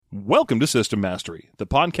Welcome to System Mastery, the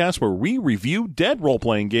podcast where we review dead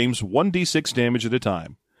role-playing games 1d6 damage at a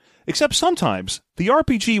time. Except sometimes, the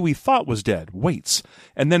RPG we thought was dead waits,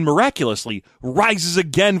 and then miraculously rises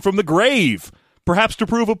again from the grave, perhaps to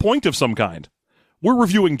prove a point of some kind. We're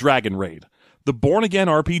reviewing Dragon Raid, the born-again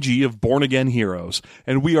RPG of born-again heroes,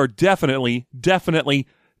 and we are definitely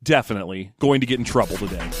going to get in trouble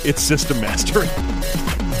today. It's System Mastery.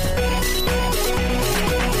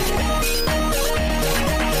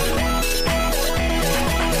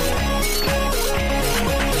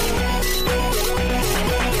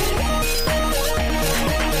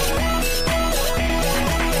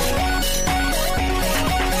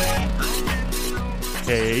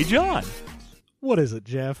 Hey, John. What is it,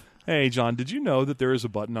 Jeff? Hey, John, did you know that there is a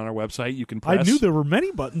button on our website you can press? I knew there were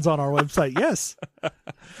many buttons on our website, yes.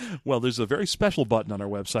 Well, there's a very special button on our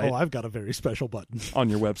website. Oh, I've got a very special button. On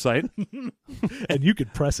your website. And you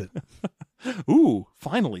could press it. Ooh,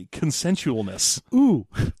 finally, consensualness. Ooh,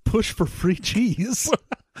 push for free cheese.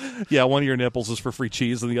 Yeah, one of your nipples is for free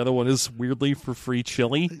cheese, and the other one is weirdly for free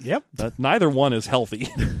chili. Yep. Neither one is healthy.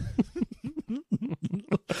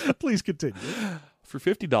 Please continue. For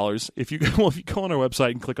 $50, if you go on our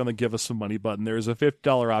website and click on the Give Us Some Money button, there is a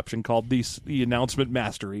 $50 option called the Announcement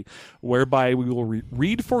Mastery, whereby we will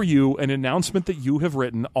read for you an announcement that you have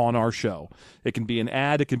written on our show. It can be an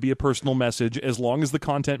ad, it can be a personal message, as long as the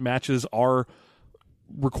content matches our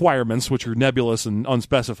requirements, which are nebulous and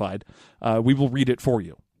unspecified. We will read it for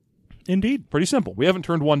you. Indeed. Pretty simple. We haven't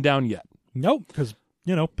turned one down yet. Nope, because,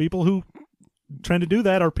 people who trying to do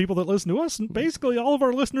that are people that listen to us, and basically all of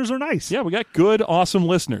our listeners are nice. Yeah, we got good, awesome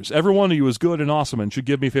listeners. Every one of you is good and awesome and should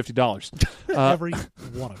give me $50. Every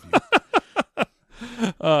one of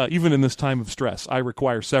you. Even in this time of stress, I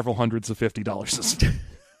require several hundreds of $50.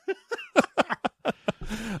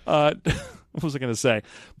 What was I going to say?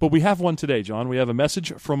 But we have one today, John. We have a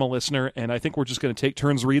message from a listener, and I think we're just going to take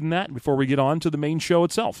turns reading that before we get on to the main show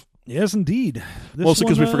itself. Yes, indeed. Mostly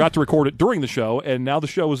because we forgot to record it during the show, and now the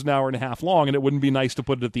show is an hour and a half long, and it wouldn't be nice to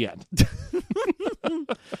put it at the end.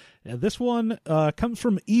 Yeah, this one comes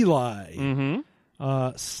from Eli.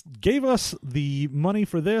 Mm-hmm. Gave us the money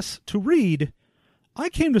for this to read. I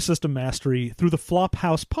came to System Mastery through the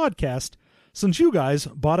Flophouse podcast since you guys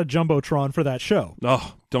bought a Jumbotron for that show.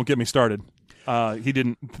 Oh, don't get me started. He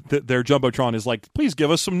didn't. Their Jumbotron is like, please give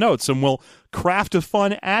us some notes and we'll craft a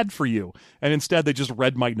fun ad for you. And instead, they just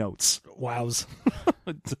read my notes. Wows.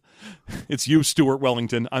 It's you, Stuart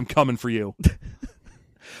Wellington. I'm coming for you.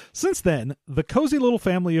 Since then, the cozy little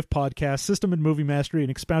family of podcasts, System and Movie Mastery,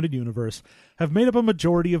 and Expounded Universe have made up a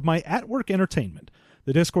majority of my at-work entertainment.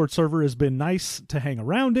 The Discord server has been nice to hang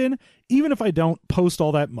around in, even if I don't post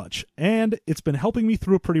all that much. And it's been helping me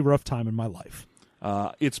through a pretty rough time in my life.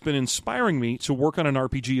 It's been inspiring me to work on an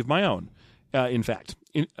RPG of my own. In fact,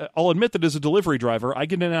 I'll admit that as a delivery driver, I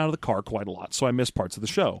get in and out of the car quite a lot, so I miss parts of the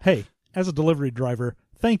show. Hey, as a delivery driver,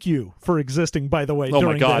 thank you for existing, by the way, during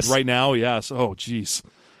my God, this. Right now, yes. Oh, jeez.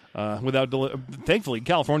 Thankfully, in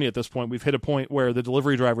California at this point, we've hit a point where the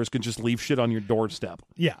delivery drivers can just leave shit on your doorstep.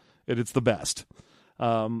 Yeah. And it's the best.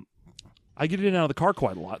 I get in and out of the car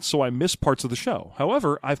quite a lot, so I miss parts of the show.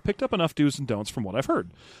 However, I've picked up enough do's and don'ts from what I've heard.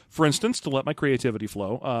 For instance, to let my creativity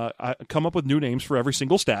flow, I come up with new names for every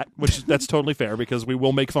single stat, which that's totally fair because we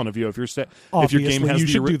will make fun of you if your game has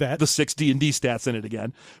the 6 D&D stats in it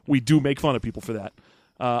again. We do make fun of people for that.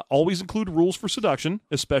 Always include rules for seduction,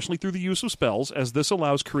 especially through the use of spells, as this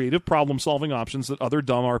allows creative problem-solving options that other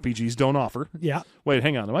dumb RPGs don't offer. Yeah. Wait,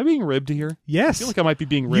 hang on. Am I being ribbed here? Yes. I feel like I might be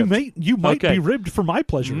being ribbed. You might be ribbed for my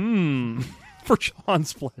pleasure. For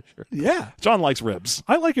John's pleasure. Yeah. John likes ribs.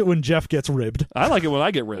 I like it when Jeff gets ribbed. I like it when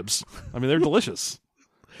I get ribs. I mean, they're delicious.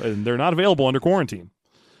 And they're not available under quarantine.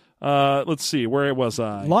 Let's see. Where was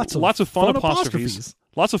I? Lots of fun apostrophes.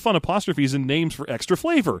 Lots of fun apostrophes and names for extra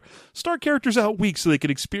flavor. Start characters out weak so they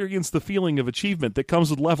can experience the feeling of achievement that comes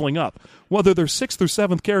with leveling up. Whether when their 6th or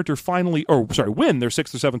 7th character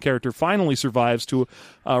finally survives to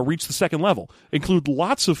reach the 2nd level. Include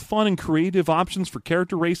lots of fun and creative options for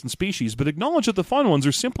character, race, and species, but acknowledge that the fun ones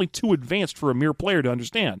are simply too advanced for a mere player to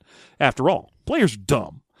understand. After all, players are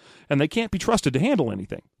dumb, and they can't be trusted to handle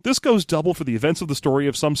anything. This goes double for the events of the story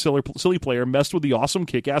if some silly player messed with the awesome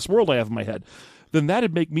kick-ass world I have in my head. Then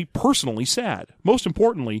that'd make me personally sad. Most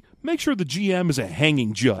importantly, make sure the GM is a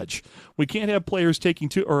hanging judge. We can't have players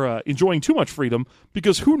enjoying too much freedom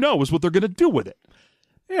because who knows what they're going to do with it.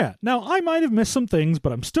 Yeah, now I might have missed some things,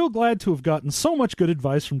 but I'm still glad to have gotten so much good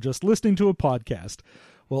advice from just listening to a podcast.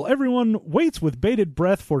 While everyone waits with bated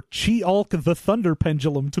breath for Chi-Alk the Thunder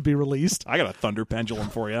Pendulum to be released. I got a Thunder Pendulum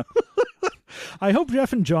for you. I hope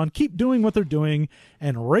Jeff and John keep doing what they're doing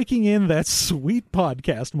and raking in that sweet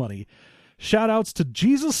podcast money. Shoutouts to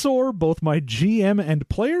Jesusaur, both my GM and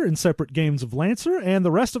player in separate games of Lancer, and the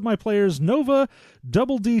rest of my players, Nova,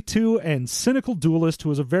 Double D2, and Cynical Duelist, who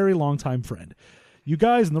is a very long-time friend. You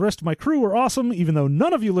guys and the rest of my crew are awesome, even though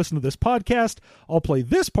none of you listen to this podcast. I'll play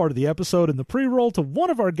this part of the episode in the pre-roll to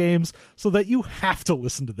one of our games so that you have to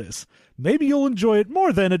listen to this. Maybe you'll enjoy it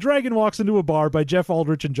more than A Dragon Walks into a Bar by Jeff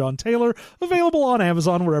Aldrich and John Taylor, available on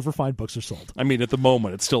Amazon wherever fine books are sold. I mean, at the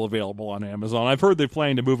moment, it's still available on Amazon. I've heard they're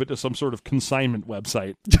planning to move it to some sort of consignment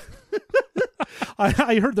website.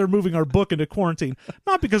 I heard they're moving our book into quarantine,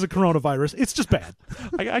 not because of coronavirus. It's just bad.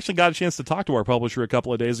 I actually got a chance to talk to our publisher a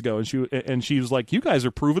couple of days ago, and she was like, "You guys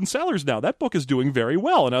are proven sellers now. That book is doing very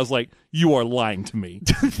well." And I was like, "You are lying to me."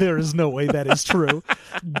 There is no way that is true.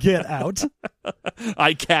 Get out.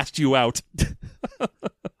 I cast you out.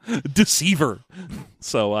 Deceiver.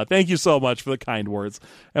 So thank you so much for the kind words.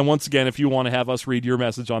 And once again, if you want to have us read your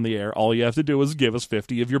message on the air, all you have to do is give us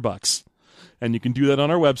 50 of your bucks. And you can do that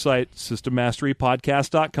on our website,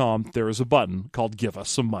 systemmasterypodcast.com. There is a button called Give Us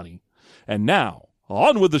Some Money. And now,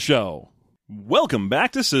 on with the show. Welcome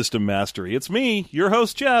back to System Mastery. It's me, your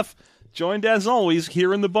host, Jeff, joined as always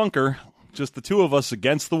here in the bunker. Just the two of us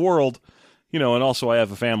against the world. You know, and also I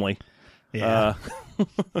have a family. Yeah.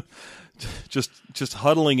 Just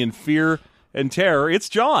huddling in fear and terror. It's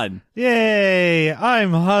John. Yay,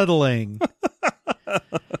 I'm huddling.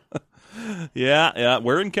 Yeah,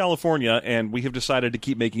 we're in California, and we have decided to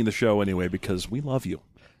keep making the show anyway because we love you.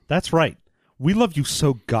 That's right. We love you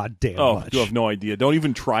so goddamn much. You have no idea. Don't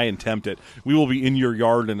even try and tempt it. We will be in your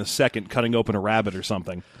yard in a second cutting open a rabbit or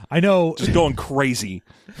something. I know. Just going crazy.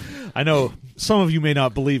 I know some of you may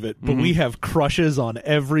not believe it, but we have crushes on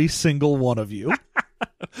every single one of you.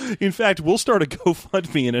 In fact, we'll start a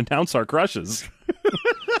GoFundMe and announce our crushes.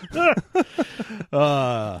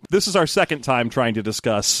 This is our second time trying to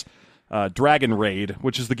discuss Dragon Raid,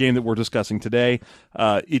 which is the game that we're discussing today.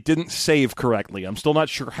 It didn't save correctly. I'm still not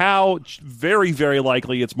sure how. Very, very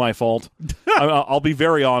likely it's my fault. I'll be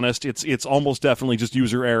very honest. It's almost definitely just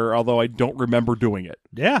user error, although I don't remember doing it.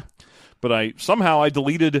 Yeah. But I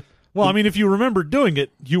deleted... Well, I mean, if you remember doing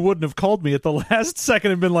it, you wouldn't have called me at the last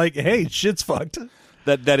second and been like, hey, shit's fucked.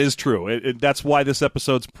 That is true. That's why this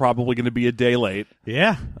episode's probably going to be a day late.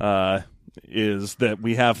 Yeah. Is that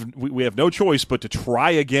we have no choice but to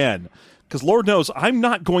try again. Because Lord knows, I'm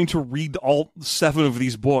not going to read all 7 of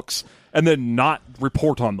these books and then not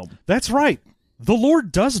report on them. That's right. The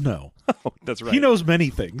Lord does know. Oh, that's right. He knows many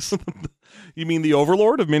things. You mean the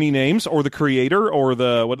Overlord of many names, or the Creator, or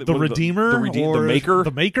the Redeemer, the Maker?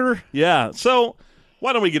 The Maker? Yeah. So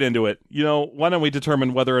why don't we get into it? You know, why don't we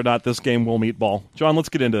determine whether or not this game will meet ball? John, let's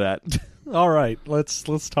get into that. All right, let's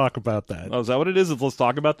talk about that. Oh, is that what it is? Let's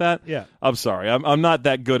talk about that? Yeah. I'm sorry. I'm not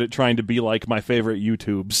that good at trying to be like my favorite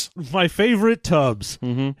YouTubes. My favorite Tubbs.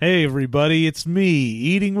 Mm-hmm. Hey, everybody, it's me,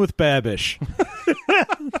 Eating with Babish.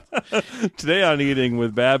 Today on Eating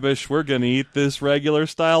with Babish, we're going to eat this regular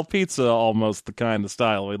style pizza, almost the kind of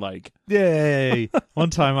style we like. Yay. One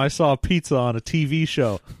time I saw a pizza on a TV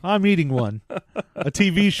show. I'm eating one. A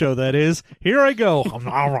TV show, that is. Here I go.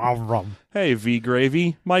 Hey, V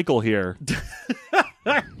Gravy, Michael here.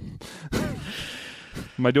 Am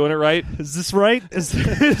I doing it right? Is this right? Is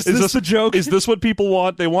this a joke? Is this what people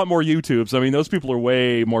want? They want more YouTubes. I mean, those people are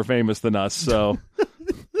way more famous than us, so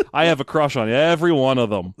I have a crush on every one of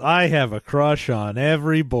them. I have a crush on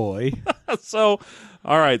every boy. So,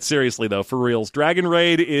 all right, seriously though, for reals, Dragon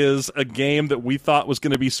Raid is a game that we thought was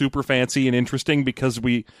going to be super fancy and interesting because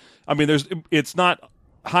it's not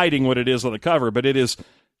hiding what it is on the cover, but it is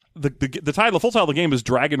the title, the full title of the game is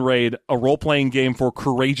Dragon Raid, a role-playing game for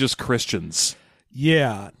courageous Christians.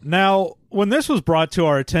 Yeah. Now, when this was brought to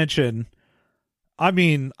our attention, I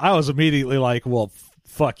mean, I was immediately like, well,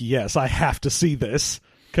 fuck yes, I have to see this,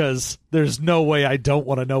 because there's no way I don't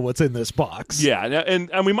want to know what's in this box. Yeah,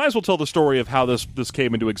 and we might as well tell the story of how this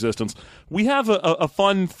came into existence. We have a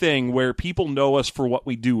fun thing where people know us for what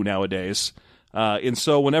we do nowadays. And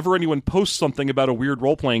so whenever anyone posts something about a weird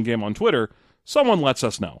role-playing game on Twitter, someone lets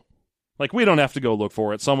us know. Like, we don't have to go look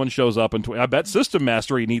for it. Someone shows up and I bet System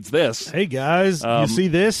Mastery needs this. Hey, guys, you see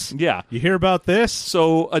this? Yeah. You hear about this?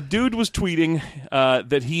 So a dude was tweeting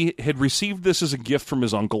that he had received this as a gift from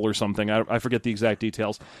his uncle or something. I forget the exact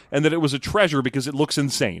details. And that it was a treasure because it looks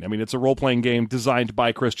insane. I mean, it's a role-playing game designed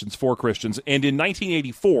by Christians for Christians. And in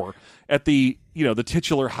 1984, at the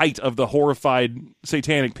titular height of the horrified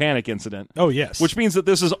Satanic Panic incident. Oh, yes. Which means that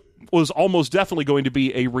this was almost definitely going to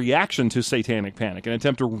be a reaction to Satanic Panic, an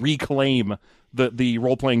attempt to reclaim the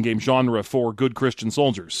role-playing game genre for good Christian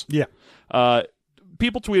soldiers. Yeah.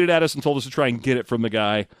 people tweeted at us and told us to try and get it from the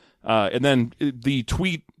guy, and then the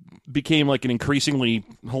tweet became like an increasingly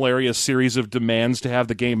hilarious series of demands to have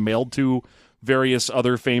the game mailed to various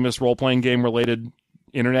other famous role-playing game-related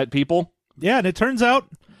internet people. Yeah, and it turns out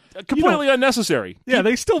completely unnecessary. Yeah,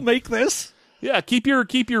 they still make this. Yeah, keep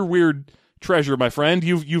your weird treasure, my friend.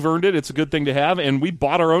 You've earned it. It's a good thing to have, and we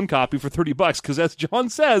bought our own copy for $30 because, as John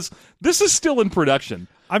says, this is still in production.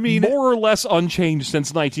 I mean, more or less unchanged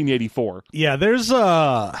since 1984. Yeah, there's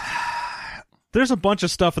a bunch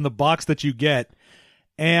of stuff in the box that you get,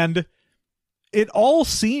 and it all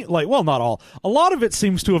seems like, well, not all. A lot of it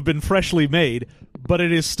seems to have been freshly made, but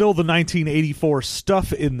it is still the 1984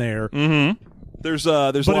 stuff in there. Mm-hmm. There's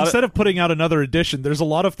but instead of putting out another edition, there's a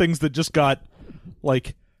lot of things that just got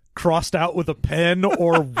like crossed out with a pen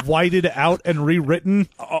or whited out and rewritten.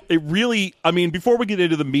 It really, I mean, before we get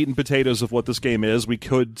into the meat and potatoes of what this game is, we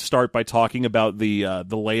could start by talking about the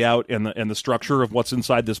layout and the structure of what's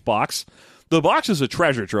inside this box. The box is a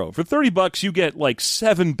treasure trove. For $30, you get like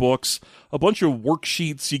 7 books, a bunch of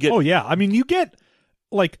worksheets. You get, oh yeah, I mean, you get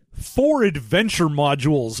like 4 adventure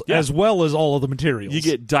modules as well as all of the materials. You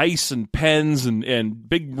get dice and pens and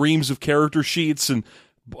big reams of character sheets and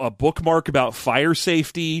a bookmark about fire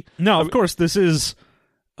safety. Now, of course, this is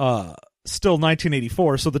still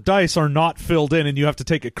 1984, so the dice are not filled in, and you have to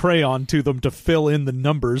take a crayon to them to fill in the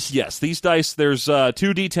numbers. Yes, these dice, there's 2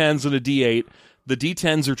 D10s and a D8. The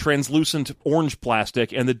D10s are translucent orange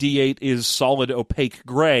plastic, and the D8 is solid opaque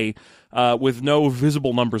gray with no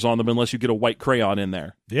visible numbers on them unless you get a white crayon in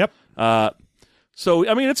there. Yep. So,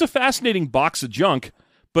 I mean, it's a fascinating box of junk,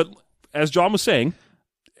 but as John was saying,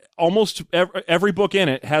 almost every book in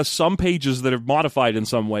it has some pages that are modified in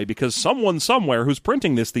some way because someone somewhere who's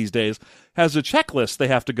printing this these days has a checklist they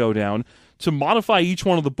have to go down to modify each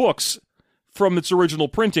one of the books from its original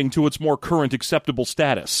printing to its more current acceptable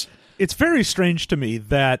status. It's very strange to me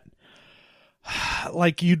that,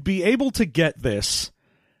 like, you'd be able to get this,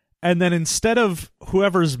 and then instead of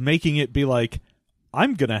whoever's making it be like,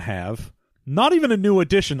 I'm going to have not even a new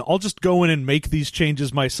edition, I'll just go in and make these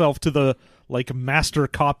changes myself to the, like, master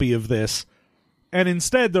copy of this. And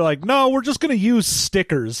instead, they're like, no, we're just going to use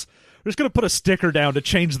stickers. We're just going to put a sticker down to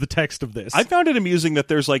change the text of this. I found it amusing that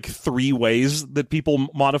there's, like, 3 ways that people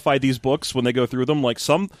modify these books when they go through them. Like,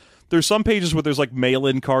 there's some pages where there's like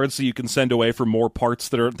mail-in cards so you can send away for more parts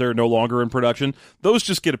that are no longer in production. Those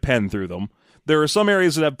just get a pen through them. There are some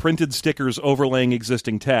areas that have printed stickers overlaying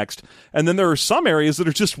existing text, and then there are some areas that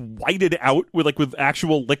are just whited out with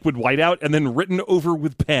actual liquid whiteout and then written over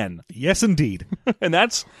with pen. Yes, indeed. And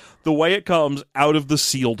that's the way it comes out of the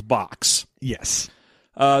sealed box. Yes.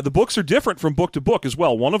 The books are different from book to book as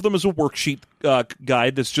well. One of them is a worksheet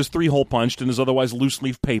guide that's just 3-hole punched and is otherwise loose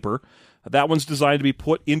leaf paper. That one's designed to be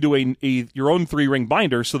put into your own 3-ring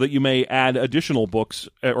binder so that you may add additional books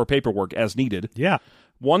or paperwork as needed. Yeah.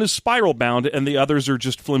 One is spiral bound, and the others are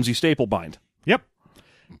just flimsy staple bind. Yep.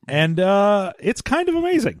 And it's kind of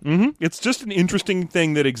amazing. Mm-hmm. It's just an interesting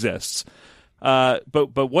thing that exists.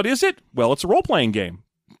 But what is it? Well, it's a role-playing game.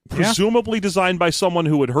 Presumably designed by someone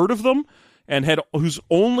who had heard of them and whose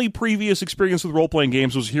only previous experience with role-playing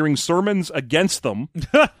games was hearing sermons against them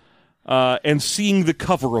and seeing the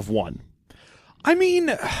cover of one. I mean,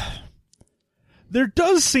 there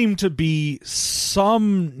does seem to be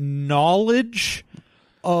some knowledge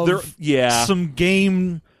of some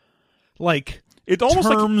game, like, it almost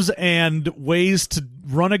terms and ways to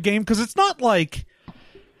run a game, because it's not like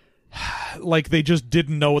they just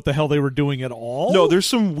didn't know what the hell they were doing at all. No, there's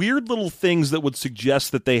some weird little things that would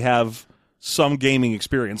suggest that they have some gaming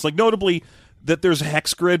experience. Like, notably, that there's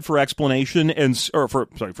hex grid for explanation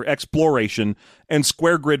for exploration and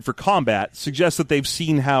square grid for combat suggests that they've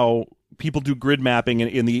seen how people do grid mapping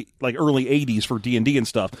in the like early 80s for D&D and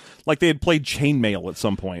stuff. Like they had played chainmail at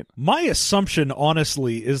some point. My assumption,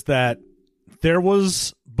 honestly, is that there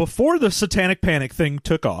was, before the Satanic Panic thing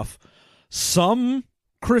took off, some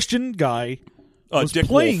Christian guy was Dick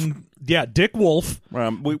playing... Wolf. Yeah, Dick Wolf.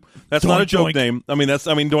 That's Doink, not a joke doink. name. I mean,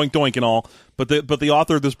 Doink Doink and all. But the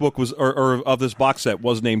author of this book was, or of this box set,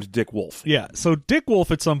 was named Dick Wolf. Yeah, so Dick Wolf,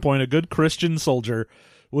 at some point, a good Christian soldier,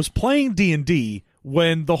 was playing D&D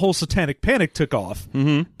when the whole Satanic Panic took off,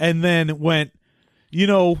 and then went,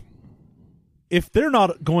 if they're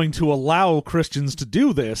not going to allow Christians to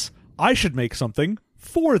do this, I should make something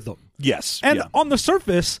for them. Yes. And on the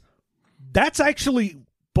surface, that's actually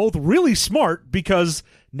both really smart, because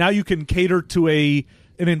now you can cater to an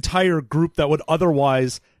entire group that would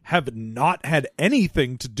otherwise have not had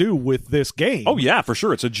anything to do with this game. Oh, yeah, for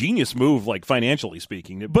sure. It's a genius move, like financially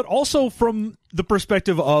speaking. But also from the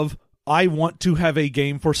perspective of, I want to have a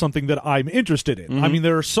game for something that I'm interested in. I mean,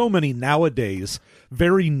 there are so many nowadays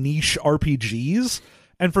very niche RPGs,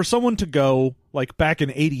 and for someone to go, like back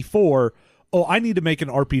in 84, oh, I need to make an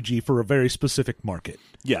RPG for a very specific market.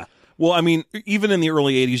 Yeah. Well, I mean, even in the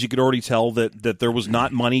early 80s, you could already tell that there was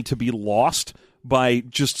not money to be lost by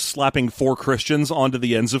just slapping 4 Christians onto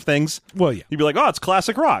the ends of things. Well, yeah. You'd be like, oh, it's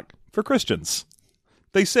classic rock for Christians.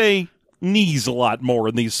 They say knees a lot more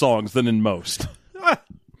in these songs than in most.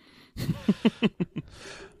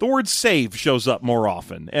 The word save shows up more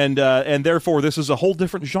often, and therefore this is a whole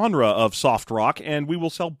different genre of soft rock, and we will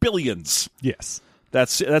sell billions. Yes. That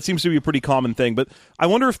seems to be a pretty common thing, but I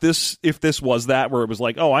wonder if this was that, where it was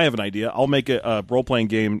like, oh, I have an idea. I'll make a role-playing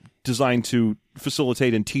game designed to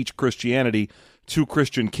facilitate and teach Christianity to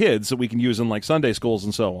Christian kids that we can use in like Sunday schools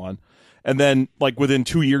and so on. And then, like within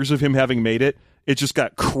 2 years of him having made it, it just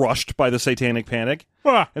got crushed by the Satanic Panic.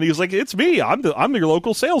 And he was like, "It's me. I'm your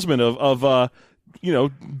local salesman of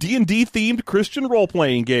D&D themed Christian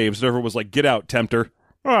role-playing games." And everyone was like, "Get out, tempter."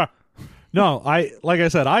 No, like I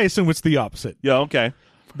said, I assume it's the opposite. Yeah, okay.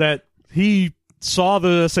 That he saw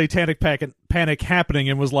the Satanic Panic happening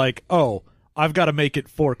and was like, "Oh, I've got to make it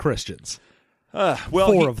for Christians." Well,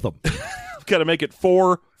 4 of them. I've got to make it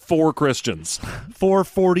for Christians.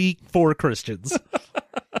 444 Christians.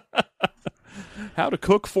 How to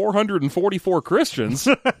cook 444 Christians?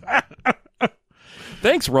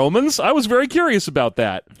 Thanks, Romans. I was very curious about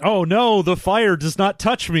that. Oh no, the fire does not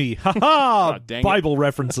touch me. Ha ha! Dang Bible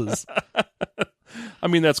references. I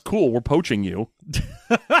mean, that's cool. We're poaching you.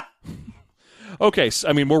 Okay,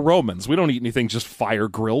 I mean, we're Romans. We don't eat anything just fire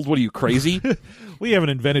grilled. What are you, crazy? We haven't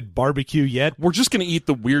invented barbecue yet. We're just going to eat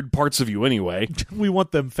the weird parts of you anyway. We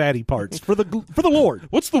want them fatty parts for the Lord.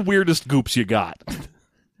 What's the weirdest goops you got?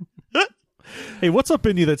 Hey, what's up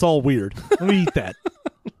in you that's all weird? Let me eat that.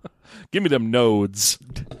 Give me them nodes.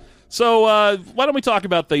 So why don't we talk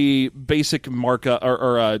about the basic markup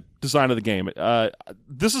or design of the game?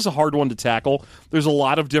 This is a hard one to tackle. There's a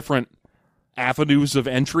lot of different avenues of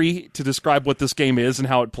entry to describe what this game is and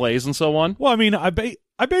how it plays and so on. Well, I mean, I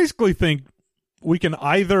basically think we can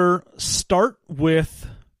either start with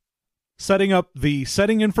setting up the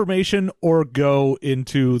setting information or go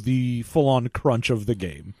into the full-on crunch of the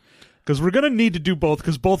game. Because we're going to need to do both,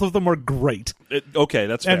 because both of them are great. Okay,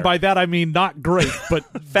 that's fair. And by that I mean not great, but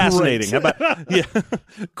fascinating. Great. How about, yeah,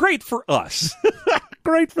 great for us.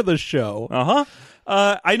 Great for the show.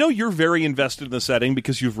 I know you're very invested in the setting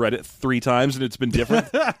because you've read it 3 times and it's been different.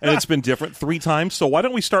 And it's been different 3 times. So why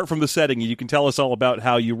don't we start from the setting and you can tell us all about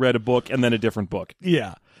how you read a book and then a different book.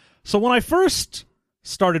 Yeah. So when I first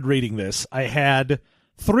started reading this, I had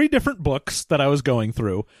 3 different books that I was going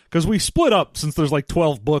through, because we split up since there's like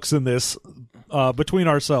 12 books in this between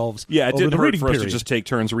ourselves. Yeah, it didn't hurt for us period. to just take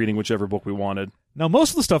turns reading whichever book we wanted. Now,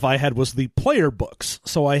 most of the stuff I had was the player books.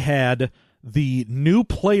 So I had the new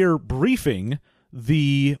player briefing,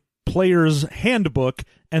 the player's handbook,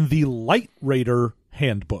 and the Light Raider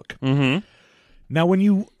handbook. Mm-hmm. Now,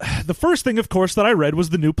 the first thing, of course, that I read was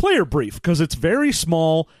the new player brief, because it's very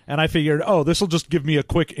small, and I figured, oh, this will just give me a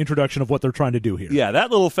quick introduction of what they're trying to do here. Yeah,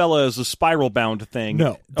 that little fella is a spiral-bound thing.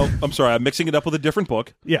 No. Oh, I'm sorry, I'm mixing it up with a different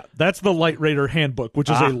book. Yeah, that's the Light Raider handbook, which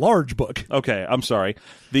is a large book. Okay, I'm sorry.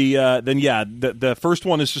 The first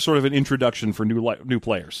one is just sort of an introduction for new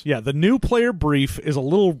players. Yeah, the new player brief is a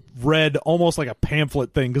little red, almost like a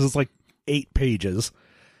pamphlet thing, because it's like 8 pages,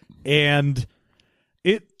 and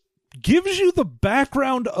it gives you the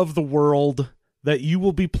background of the world that you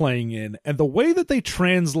will be playing in, and the way that they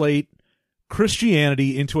translate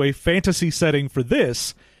Christianity into a fantasy setting for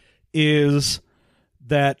this is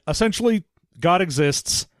that essentially God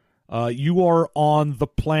exists. You are on the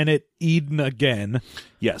planet Eden again.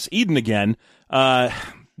 Yes, Eden again,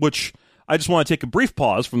 which I just want to take a brief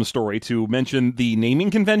pause from the story to mention the naming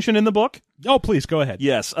convention in the book. Oh, please, go ahead.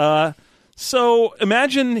 Yes, so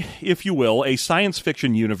imagine, if you will, a science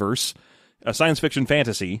fiction universe, a science fiction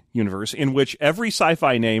fantasy universe, in which every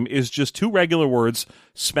sci-fi name is just 2 regular words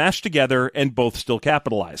smashed together and both still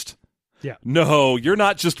capitalized. Yeah. No, you're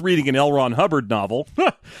not just reading an L. Ron Hubbard novel.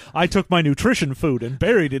 I took my nutrition food and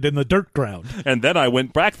buried it in the dirt ground. And then I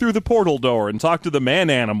went back through the portal door and talked to the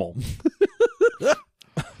man-animal.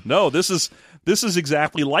 No, this is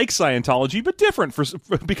exactly like Scientology, but different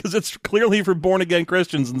because it's clearly for born-again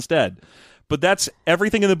Christians instead. But that's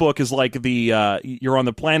everything in the book is like you're on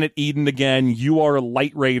the planet Eden again. You are a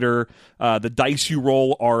Light Raider. The dice you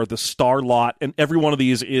roll are the Star Lot, and every one of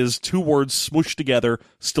these is 2 words smooshed together,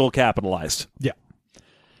 still capitalized. Yeah.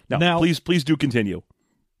 Now please do continue.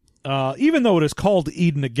 Even though it is called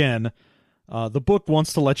Eden again, the book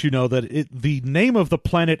wants to let you know that the name of the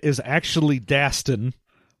planet is actually Daston,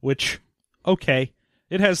 which, okay.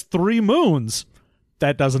 It has 3 moons.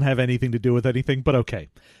 That doesn't have anything to do with anything, but okay.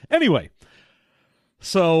 Anyway,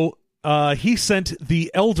 so he sent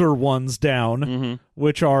the Elder Ones down,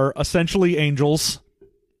 which are essentially angels,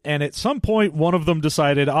 and at some point one of them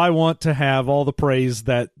decided, I want to have all the praise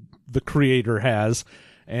that the Creator has,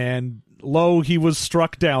 and lo, he was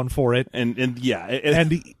struck down for it. And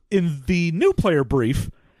in the new player brief,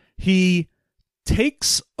 he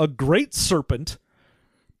takes a great serpent,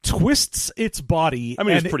 twists its body,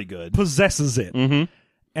 it's pretty good. Possesses it. And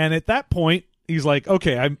at that point, he's like,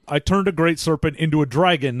 okay, I turned a great serpent into a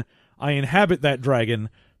dragon. I inhabit that dragon.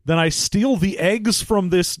 Then I steal the eggs from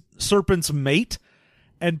this serpent's mate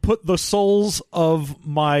and put the souls of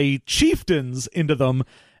my chieftains into them.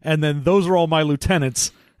 And then those are all my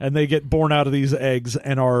lieutenants. And they get born out of these eggs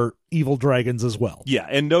and are evil dragons as well. Yeah,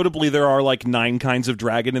 and notably there are like 9 kinds of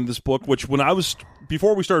dragon in this book, which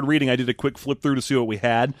before we started reading, I did a quick flip through to see what we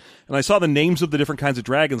had, and I saw the names of the different kinds of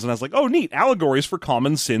dragons, and I was like, oh, neat, allegories for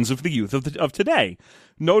common sins of the youth of today.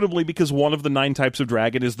 Notably because one of the 9 types of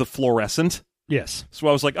dragon is the fluorescent. Yes. So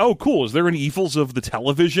I was like, oh, cool, is there any evils of the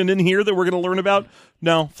television in here that we're going to learn about?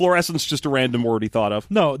 No, fluorescent's just a random word he thought of.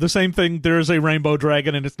 No, the same thing, there's a rainbow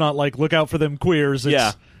dragon, and it's not like, look out for them queers.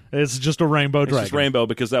 It's just a rainbow dragon. It's just rainbow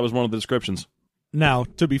because that was one of the descriptions. Now,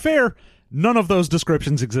 to be fair, none of those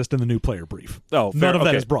descriptions exist in the new player brief. Oh, fair. None of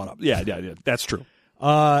that is brought up. Yeah, that's true.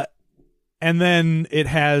 And then it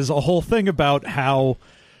has a whole thing about how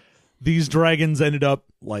these dragons ended up,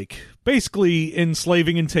 like, basically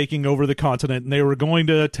enslaving and taking over the continent, and they were going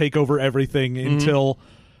to take over everything until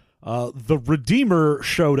the Redeemer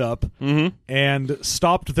showed up and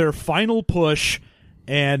stopped their final push.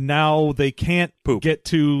 And now they can't get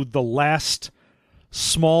to the last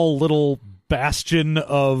small little bastion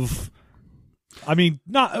of,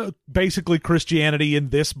 not basically Christianity in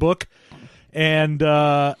this book. And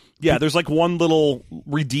there's like one little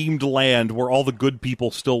redeemed land where all the good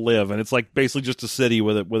people still live, and it's like basically just a city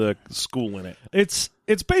with a school in it. It's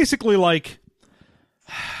basically like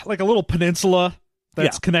a little peninsula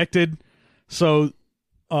that's connected. So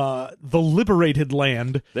the liberated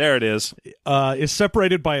land, there it is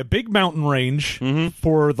separated by a big mountain range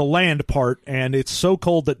for the land part, and it's so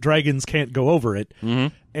cold that dragons can't go over it.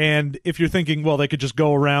 And if you're thinking, well, they could just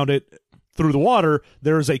go around it through the water,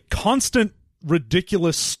 there is a constant,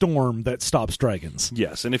 ridiculous storm that stops dragons.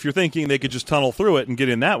 Yes, and if you're thinking they could just tunnel through it and get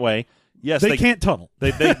in that way, yes, they can't tunnel.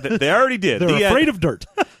 They already did. They're afraid of dirt.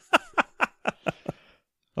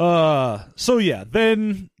 So yeah,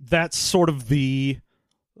 then that's sort of the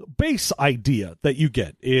base idea that you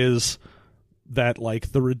get, is that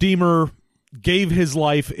like the Redeemer gave his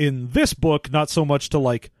life in this book not so much to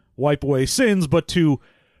like wipe away sins, but to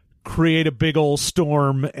create a big old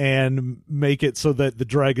storm and make it so that the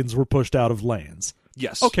dragons were pushed out of lands.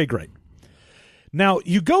 Yes. Okay, great. Now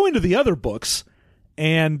you go into the other books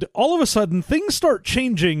and all of a sudden things start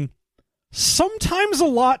changing. Sometimes a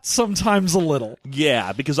lot, sometimes a little.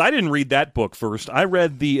 Yeah, because I didn't read that book first. I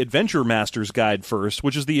read the Adventure Master's Guide first,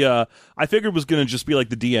 which is the, I figured was going to just be like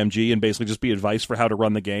the DMG and basically just be advice for how to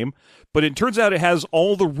run the game. But it turns out it has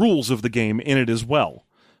all the rules of the game in it as well.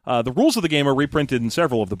 The rules of the game are reprinted in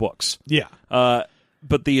several of the books. Yeah.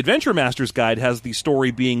 But the Adventure Master's Guide has the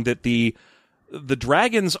story being that the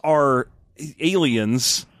dragons are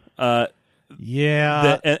aliens.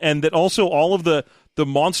 Yeah. And that also all of the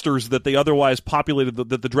monsters that they otherwise populated,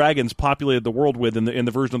 that the dragons populated the world with in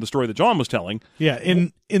the version of the story that John was telling. Yeah,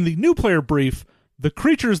 in the new player brief, the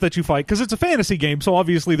creatures that you fight, because it's a fantasy game, so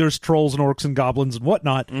obviously there's trolls and orcs and goblins and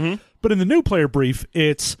whatnot, but in the new player brief,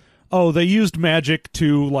 it's, they used magic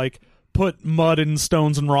to, like, put mud and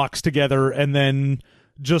stones and rocks together and then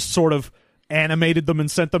just sort of animated them and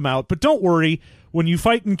sent them out. But don't worry, when you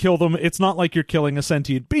fight and kill them, it's not like you're killing a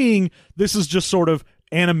sentient being. This is just sort of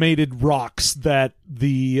animated rocks that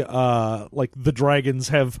the dragons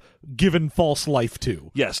have given false life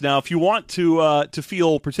to. Yes. Now, if you want to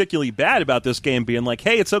feel particularly bad about this game being like,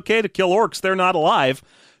 hey, it's okay to kill orcs, they're not alive,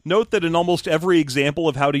 note that in almost every example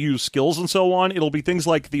of how to use skills and so on, it'll be things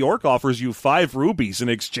like the orc offers you 5 rubies in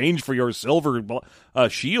exchange for your silver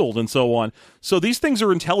shield and so on. So these things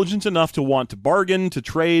are intelligent enough to want to bargain, to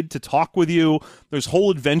trade, to talk with you. There's whole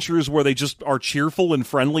adventures where they just are cheerful and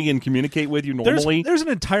friendly and communicate with you normally. There's an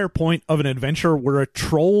entire point of an adventure where a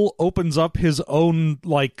troll opens up his own,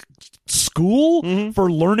 like, school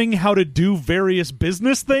for learning how to do various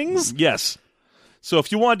business things. Yes. So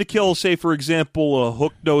if you wanted to kill, say, for example, a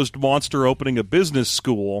hook-nosed monster opening a business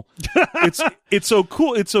school, it's so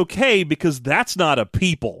cool. It's okay because that's not a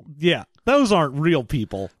people. Yeah. Those aren't real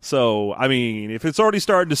people. So, I mean, if it's already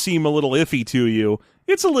starting to seem a little iffy to you,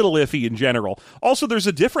 it's a little iffy in general. Also, there's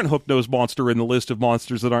a different hook-nosed monster in the list of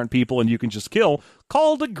monsters that aren't people and you can just kill,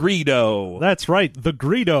 called a Greedo. That's right, the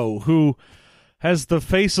Greedo, who has the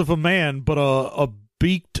face of a man, but a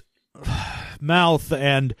beaked mouth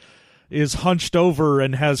and is hunched over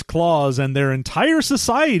and has claws, and their entire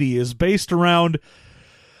society is based around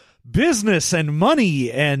business and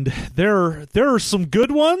money, and there are some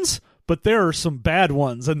good ones, but there are some bad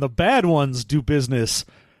ones, and the bad ones do business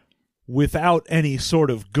without any sort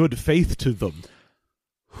of good faith to them.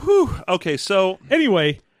 Whew. Okay, so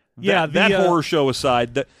anyway, that horror show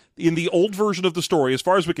aside, in the old version of the story, as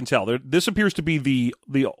far as we can tell, this appears to be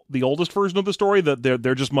the oldest version of the story. That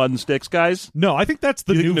they're just mud and sticks guys. No, I think that's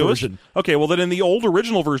the new version. Okay, well then in the old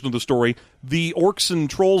original version of the story, the orcs and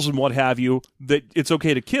trolls and what have you that it's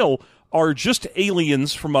okay to kill are just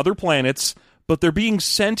aliens from other planets, but they're being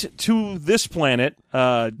sent to this planet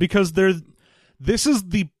because this is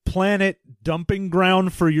the planet dumping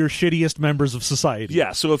ground for your shittiest members of society.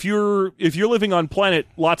 Yeah, so if you're living on planet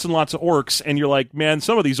lots and lots of orcs and you're like, man,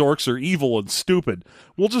 some of these orcs are evil and stupid,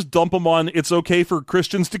 we'll just dump them on it's okay for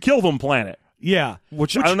Christians to kill them planet. Yeah.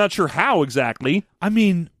 Which I'm not sure how exactly. I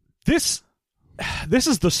mean, this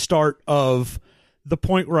is the start of the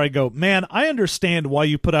point where I go, man, I understand why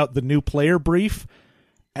you put out the new player brief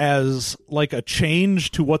as like a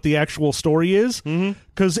change to what the actual story is,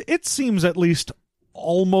 because it seems at least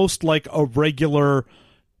almost like a regular,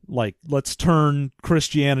 like, let's turn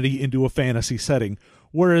Christianity into a fantasy setting,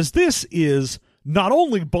 whereas this is not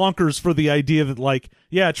only bonkers for the idea that, like,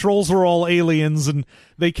 yeah, trolls are all aliens and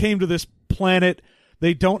they came to this planet,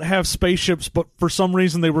 they don't have spaceships, but for some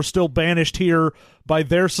reason they were still banished here by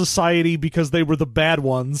their society because they were the bad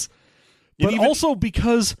ones, but also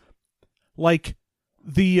because, like,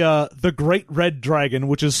 the Great Red Dragon,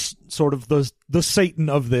 which is sort of the Satan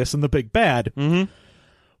of this and the big bad,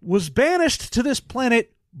 was banished to this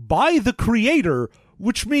planet by the creator,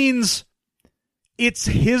 which means it's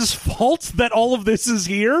his fault that all of this is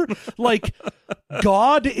here. Like,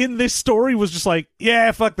 God in this story was just like,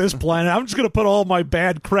 yeah, fuck this planet. I'm just going to put all my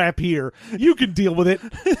bad crap here. You can deal with it.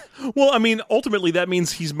 Well, I mean, ultimately that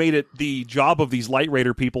means he's made it the job of these Light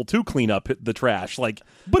Raider people to clean up the trash. Like,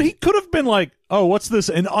 but he could have been like, oh, what's this,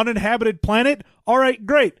 an uninhabited planet? All right,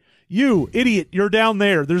 great. You, idiot, you're down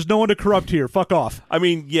there. There's no one to corrupt here. Fuck off. I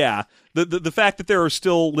mean, yeah. The fact that there are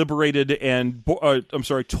still liberated and,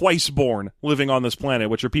 twice born living on this planet,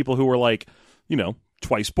 which are people who are like, you know,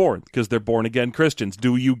 twice born because they're born again Christians.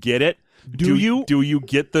 Do you get it? Do you? Do you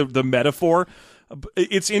get the metaphor?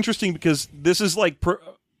 It's interesting because this is like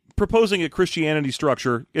proposing a Christianity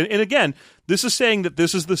structure. And again, this is saying that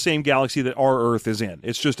this is the same galaxy that our Earth is in.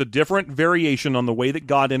 It's just a different variation on the way that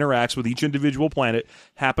God interacts with each individual planet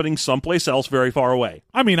happening someplace else very far away.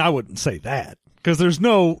 I mean, I wouldn't say that because there's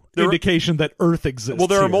no indication that Earth exists. Well,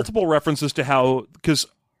 there here are multiple references to how, because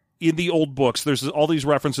in the old books, there's all these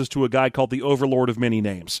references to a guy called the Overlord of Many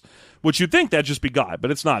Names, which you'd think that'd just be God,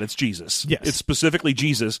 but it's not. It's Jesus. Yes. It's specifically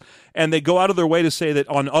Jesus. And they go out of their way to say that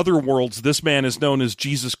on other worlds, this man is known as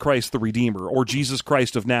Jesus Christ the Redeemer, or Jesus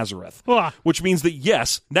Christ of Nazareth, which means that,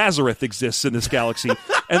 yes, Nazareth exists in this galaxy.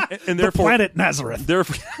 and therefore, the planet Nazareth.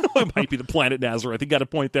 Therefore, it might be the planet Nazareth. You got a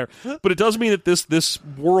point there. But it does mean that this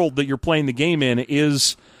world that you're playing the game in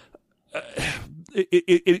is...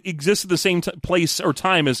 It exists at the same place or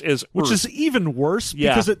time as which Earth. is even worse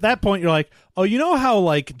because at that point you're like, oh, you know how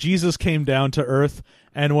like Jesus came down to Earth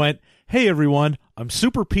and went, hey everyone, I'm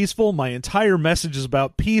super peaceful, my entire message is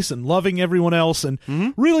about peace and loving everyone else and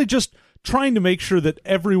really just trying to make sure that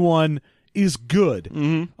everyone is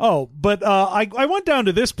good. Oh, but I went down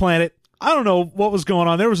to this planet, I don't know what was going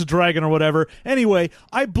on, there was a dragon or whatever, anyway,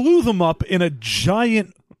 I blew them up in a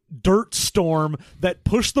giant dirt storm that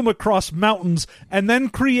pushed them across mountains and then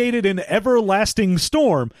created an everlasting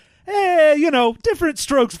storm. You know, different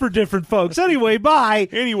strokes for different folks. Anyway, bye.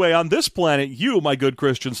 Anyway, on this planet, you, my good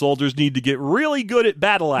Christian soldiers, need to get really good at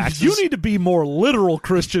battle axes. You need to be more literal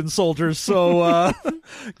Christian soldiers, so...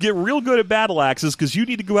 Get real good at battle axes, because you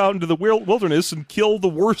need to go out into the wilderness and kill the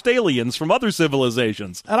worst aliens from other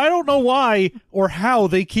civilizations. And I don't know why or how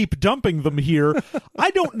they keep dumping them here.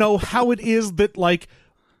 I don't know how it is that, like,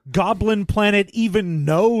 Goblin Planet even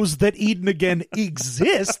knows that Eden Again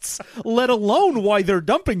exists, let alone why they're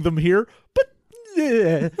dumping them here. But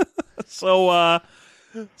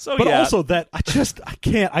but also that I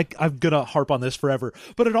can't. I'm gonna harp on this forever.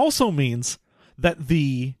 But it also means that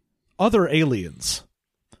the other aliens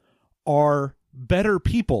are better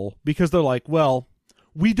people because they're like, well,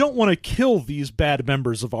 we don't want to kill these bad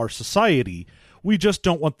members of our society. We just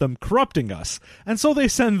don't want them corrupting us. And so they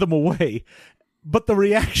send them away. But the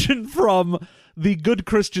reaction from the good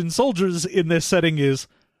Christian soldiers in this setting is,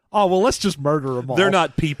 oh, well, let's just murder them all. They're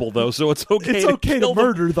not people, though, so it's okay It's okay to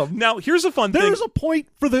murder them. Now, here's a fun thing. There's a point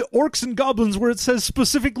for the orcs and goblins where it says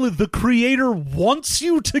specifically the creator wants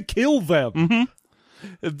you to kill them. Mm-hmm.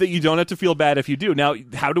 That you don't have to feel bad if you do. Now,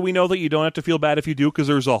 how do we know that you don't have to feel bad if you do? Because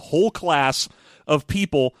there's a whole class of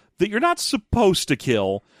people that you're not supposed to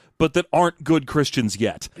kill, but that aren't good Christians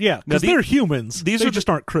yet. Yeah, because they're humans. They just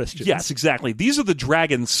aren't Christians. Yes, exactly. These are the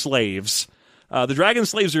dragon slaves. The dragon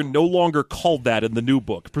slaves are no longer called that in the new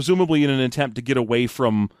book, presumably in an attempt to get away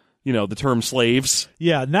from, the term slaves.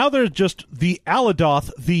 Yeah, now they're just the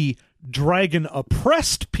Aladoth, the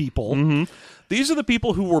dragon-oppressed people. Mm-hmm. These are the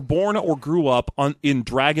people who were born or grew up in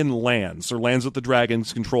dragon lands, or lands that the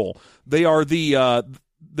dragons control. They are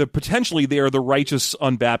potentially they are the righteous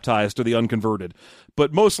unbaptized or the unconverted,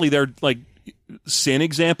 but mostly they're like sin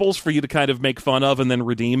examples for you to kind of make fun of and then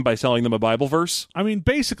redeem by telling them a Bible verse. I mean,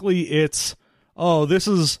 basically it's, this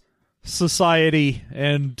is society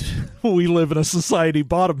and we live in a society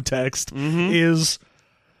bottom text, is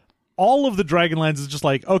all of the Dragonlands is just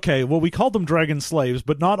like, okay, well, we call them dragon slaves,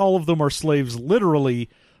 but not all of them are slaves literally.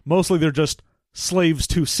 Mostly they're just slaves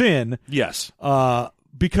to sin. Yes.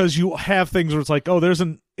 Because you have things where it's like,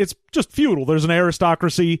 it's just feudal. There's an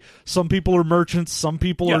aristocracy. Some people are merchants. Some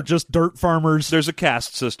people are just dirt farmers. There's a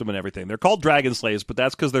caste system and everything. They're called dragon slaves, but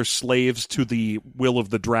that's because they're slaves to the will of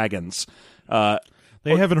the dragons.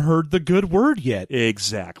 They haven't heard the good word yet.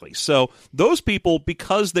 Exactly. So those people,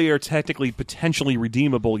 because they are technically potentially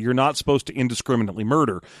redeemable, you're not supposed to indiscriminately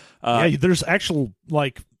murder. There's actual,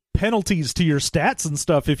 penalties to your stats and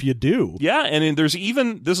stuff if you do. Yeah, and there's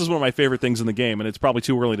even, this is one of my favorite things in the game, and it's probably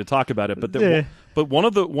too early to talk about it, but one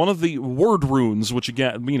of the word runes, which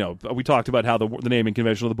again, we talked about how the naming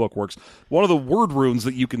convention of the book works. One of the word runes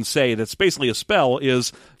that you can say that's basically a spell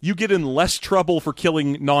is you get in less trouble for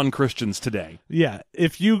killing non-Christians today. Yeah,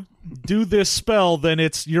 if you do this spell, then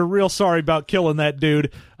you're real sorry about killing that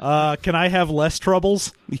dude. Can I have less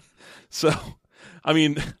troubles? So, I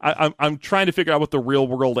mean, I'm trying to figure out what the real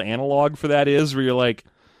world analog for that is, where you're like,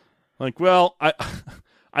 well,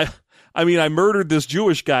 I mean, I murdered this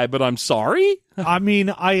Jewish guy, but I'm sorry? I mean,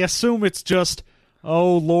 I assume it's just,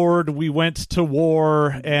 oh, Lord, we went to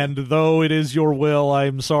war, and though it is your will,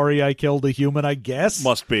 I'm sorry I killed a human, I guess?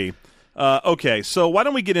 Must be. Okay, so why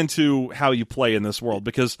don't we get into how you play in this world?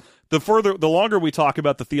 Because the longer we talk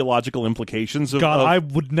about the theological implications of... I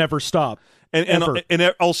would never stop. And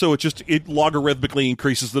also, it logarithmically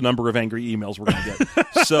increases the number of angry emails we're going to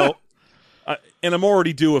get. So, and I'm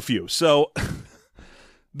already due a few. So...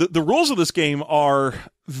 The rules of this game are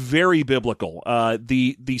very biblical.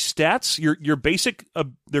 The stats, your basic,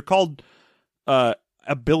 they're called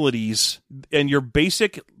abilities, and your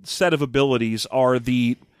basic set of abilities are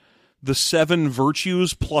the 7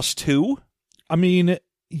 virtues plus 2. I mean,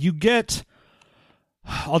 you get,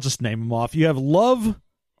 I'll just name them off. You have love,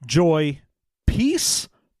 joy, peace,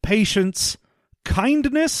 patience,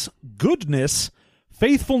 kindness, goodness,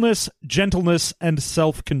 faithfulness, gentleness, and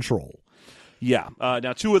self-control. Yeah.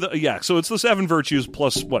 Now, 2 of so it's the 7 virtues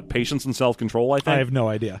plus, patience and self-control, I think? I have no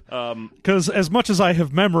idea. Because as much as I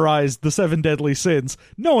have memorized the 7 deadly sins,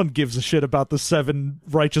 no one gives a shit about the 7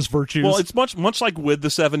 righteous virtues. Well, it's much like with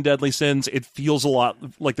the 7 deadly sins, it feels a lot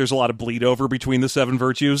like there's a lot of bleed over between the 7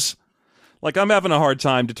 virtues. Like, I'm having a hard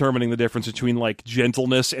time determining the difference between,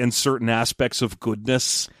 gentleness and certain aspects of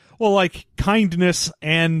goodness. Well, kindness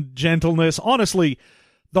and gentleness. Honestly,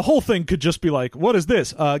 the whole thing could just be what is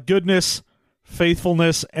this? Goodness,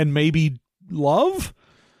 faithfulness, and maybe love?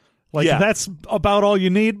 That's about all you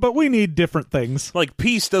need, but we need different things.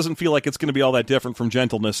 Peace doesn't feel like it's going to be all that different from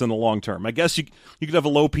gentleness in the long term. I guess you could have a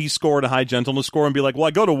low peace score and a high gentleness score and be like, well,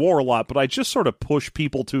 I go to war a lot, but I just sort of push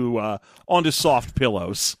people onto soft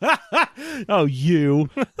pillows. Oh, you.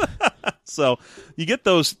 So you get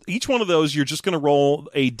those. Each one of those, you're just going to roll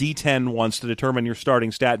a D10 once to determine your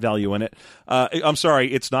starting stat value in it. I'm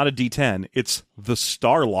sorry, it's not a D10. It's the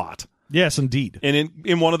star lot. Yes, indeed. And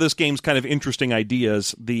in one of this game's kind of interesting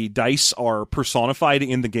ideas, the dice are personified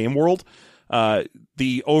in the game world.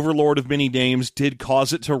 The Overlord of many names did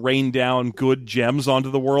cause it to rain down good gems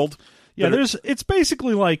onto the world. Yeah, it's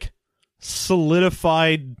basically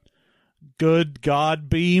solidified good god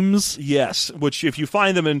beams. Yes, which if you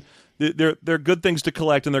find them in... They're good things to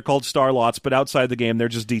collect, and they're called star lots, but outside the game, they're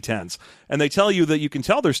just D10s. And they tell you that you can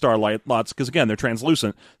tell they're star lots because, again, they're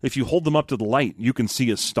translucent. If you hold them up to the light, you can see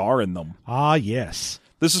a star in them. Ah, yes.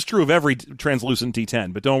 This is true of every translucent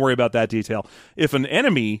D10, but don't worry about that detail. If an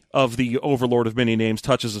enemy of the Overlord of Many Names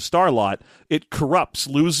touches a Starlot, it corrupts,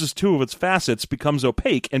 loses 2 of its facets, becomes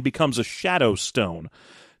opaque, and becomes a shadow stone.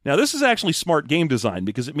 Now, this is actually smart game design,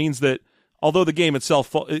 because it means that although the game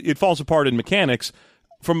itself it falls apart in mechanics,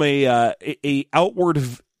 from a outward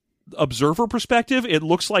observer perspective, it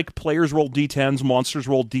looks like players roll D10s, monsters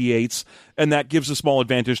roll D8s, and that gives a small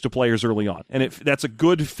advantage to players early on. And that's a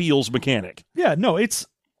good feels mechanic. Yeah, no, it's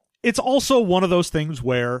also one of those things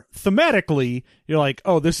where thematically you're like,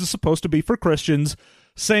 oh, this is supposed to be for Christians,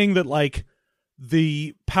 saying that like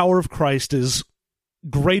the power of Christ is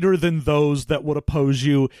greater than those that would oppose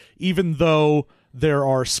you, even though there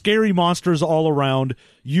are scary monsters all around,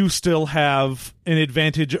 you still have an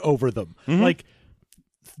advantage over them. Mm-hmm. Like,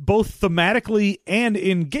 both thematically and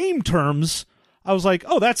in game terms, I was like,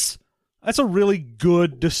 oh, that's a really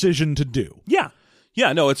good decision to do. Yeah,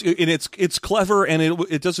 no, it's clever, and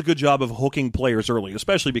it does a good job of hooking players early,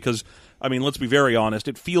 especially because, I mean, let's be very honest,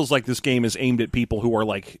 it feels like this game is aimed at people who are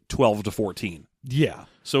like 12 to 14. Yeah.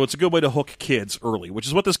 So it's a good way to hook kids early, which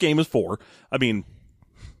is what this game is for. I mean,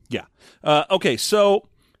 yeah. Okay, so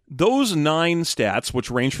those 9 stats,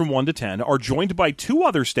 which range from 1 to 10, are joined by 2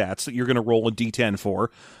 other stats that you're going to roll a D10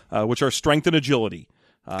 for, which are strength and agility.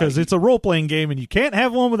 Because it's a role-playing game, and you can't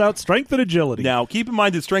have one without strength and agility. Now, keep in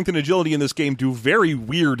mind that strength and agility in this game do very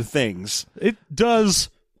weird things. It does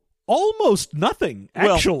almost nothing,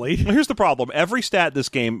 actually. Well, here's the problem. Every stat in this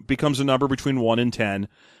game becomes a number between 1 and 10,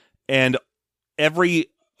 and every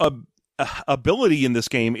ability in this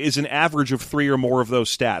game is an average of 3 or more of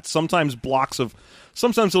those stats. Sometimes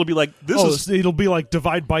it'll be like it'll be like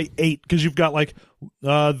divide by 8 because you've got like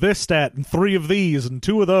this stat and 3 of these and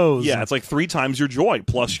 2 of those. Yeah, it's like 3 times your joy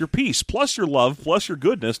plus your peace plus your love plus your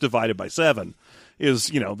goodness divided by 7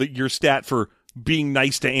 is your stat for being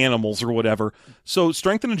nice to animals or whatever. So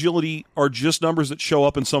strength and agility are just numbers that show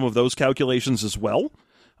up in some of those calculations as well.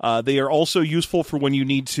 They are also useful for when you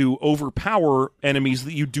need to overpower enemies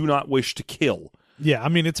that you do not wish to kill. Yeah, I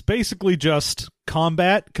mean, it's basically just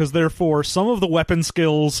combat, because therefore some of the weapon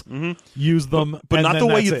skills use them. But not the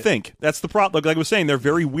way you it. think. That's the problem. Like I was saying, they're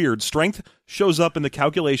very weird. Strength shows up in the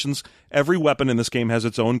calculations. Every weapon in this game has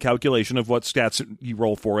its own calculation of what stats you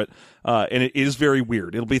roll for it, and it is very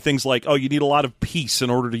weird. It'll be things like, oh, you need a lot of peace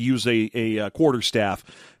in order to use a quarterstaff.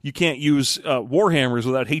 You can't use warhammers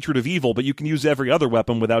without hatred of evil, but you can use every other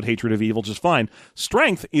weapon without hatred of evil just fine.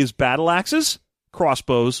 Strength is battle axes,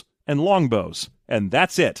 crossbows, and longbows. And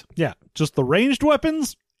that's it. Yeah, just the ranged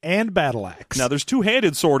weapons and battle axe. Now, there's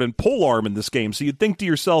two-handed sword and polearm in this game, so you'd think to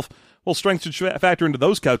yourself, well, strength should factor into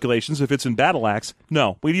those calculations if it's in battle axe.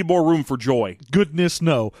 No, we need more room for joy. Goodness,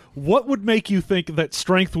 no. What would make you think that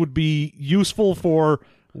strength would be useful for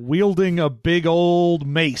wielding a big old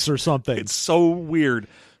mace or something? It's so weird.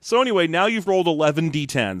 So anyway, now you've rolled 11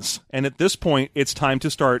 d10s, and at this point, it's time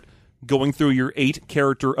to start going through your 8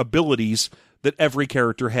 character abilities that every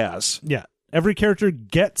character has. Yeah. Every character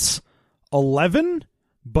gets 11,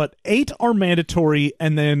 but 8 are mandatory,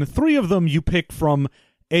 and then 3 of them you pick from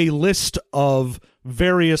a list of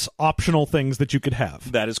various optional things that you could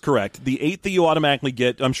have. That is correct. The 8 that you automatically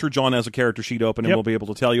get, I'm sure John has a character sheet open and will be able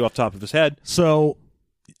to tell you off the top of his head. So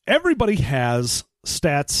everybody has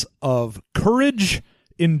stats of courage,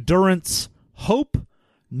 endurance, hope,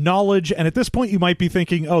 knowledge, and at this point you might be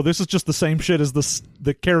thinking, oh, this is just the same shit as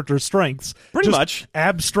the character's strengths. Pretty just much.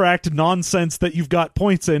 Abstract nonsense that you've got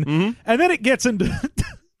points in. Mm-hmm. And then it gets into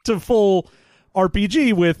to full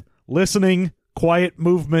RPG with listening, quiet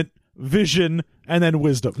movement, vision, and then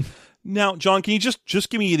wisdom. Now, John, can you just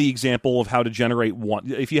give me the example of how to generate one,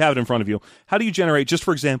 if you have it in front of you, how do you generate, just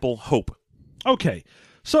for example, hope? Okay,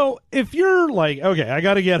 so if you're like, okay, I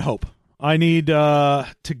gotta get hope. I need to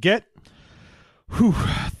get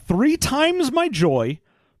 3 times my joy,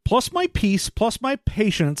 plus my peace, plus my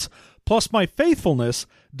patience, plus my faithfulness,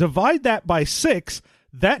 divide that by 6,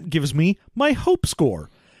 that gives me my hope score.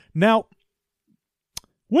 Now,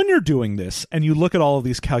 when you're doing this, and you look at all of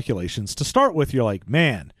these calculations, to start with, you're like,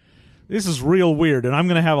 man, this is real weird, and I'm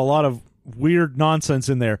going to have a lot of weird nonsense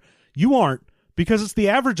in there. You aren't, because it's the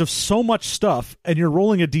average of so much stuff, and you're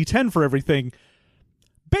rolling a d10 for everything.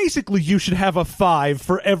 Basically, you should have a 5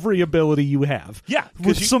 for every ability you have. Yeah.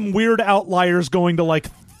 With some weird outliers going to like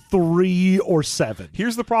 3 or 7.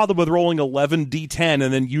 Here's the problem with rolling 11 d10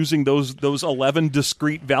 and then using those 11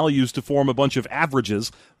 discrete values to form a bunch of averages.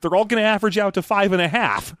 They're all going to average out to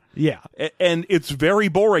 5.5. Yeah. And it's very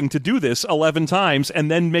boring to do this 11 times and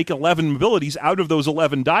then make 11 abilities out of those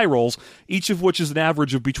 11 die rolls, each of which is an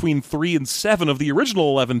average of between 3 and 7 of the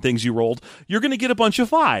original 11 things you rolled. You're going to get a bunch of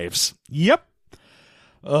 5s. Yep.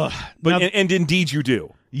 Now, and indeed you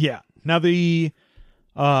do. yeah. Now the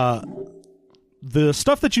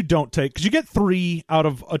stuff that you don't take, because you get 3 out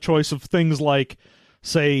of a choice of things like,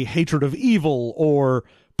 say, hatred of evil, or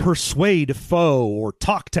persuade foe, or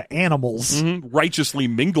talk to animals. Righteously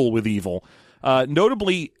mingle with evil.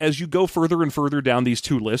 Notably, as you go further and further down these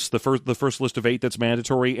 2 lists, the first list of 8 that's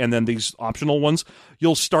mandatory, and then these optional ones,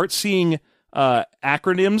 you'll start seeing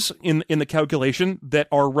acronyms in the calculation that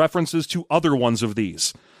are references to other ones of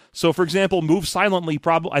these. So, for example, move silently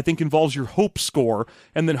I think involves your hope score,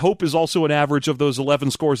 and then hope is also an average of those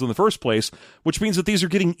 11 scores in the first place, which means that these are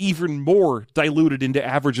getting even more diluted into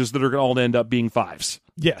averages that are going to end up being 5s.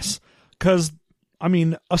 Yes, because, I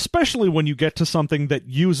mean, especially when you get to something that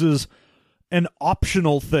uses an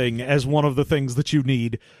optional thing as one of the things that you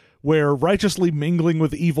need, where righteously mingling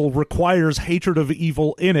with evil requires hatred of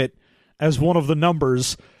evil in it as one of the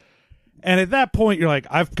numbers. And at that point, you're like,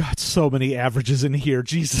 I've got so many averages in here.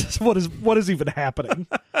 Jesus, what is even happening?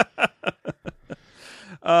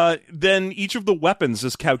 Then each of the weapons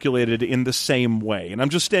is calculated in the same way. And I'm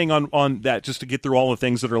just staying on that just to get through all the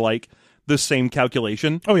things that are like the same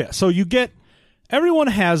calculation. Oh, yeah. So everyone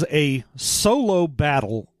has a solo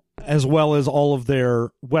battle as well as all of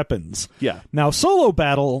their weapons. Yeah. Now, solo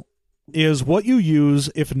battle is what you use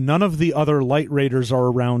if none of the other light raiders are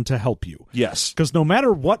around to help you. Yes. Because no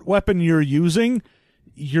matter what weapon you're using,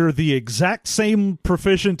 you're the exact same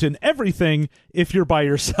proficient in everything if you're by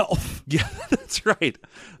yourself. Yeah, that's right.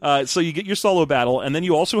 So you get your solo battle, and then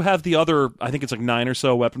you also have the other, I think it's like 9 or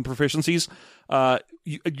so weapon proficiencies.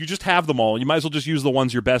 You just have them all. You might as well just use the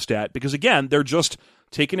ones you're best at, because again, they're just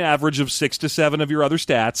take an average of 6 to 7 of your other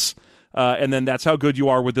stats, and then that's how good you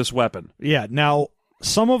are with this weapon. Yeah, now,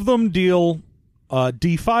 some of them deal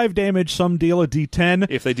D5 damage, some deal a D10.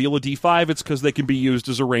 If they deal a D5, it's because they can be used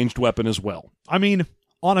as a ranged weapon as well. I mean,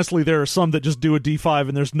 honestly, there are some that just do a D5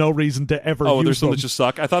 and there's no reason to ever use them. Oh, there's some that just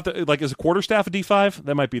suck. I thought that, like, is a quarterstaff a D5?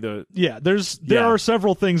 That might be the... Yeah, there are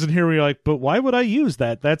several things in here where you're like, but why would I use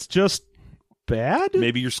that? That's just bad?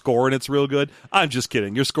 Maybe your score and it's real good. I'm just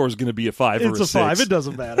kidding. Your score is going to be a 5 or a 6. It's a 5. It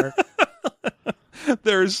doesn't matter.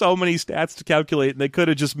 There are so many stats to calculate, and they could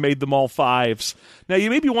have just made them all 5s. Now,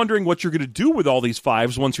 you may be wondering what you're going to do with all these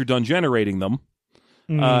 5s once you're done generating them.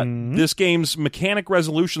 This game's mechanic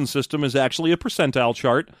resolution system is actually a percentile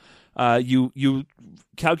chart. You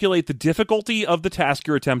calculate the difficulty of the task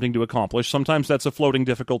you're attempting to accomplish. Sometimes that's a floating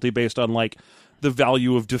difficulty based on, like, the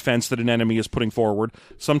value of defense that an enemy is putting forward.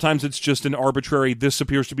 Sometimes it's just an arbitrary, this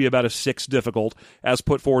appears to be about a 6 difficult, as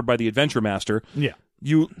put forward by the Adventure Master. Yeah.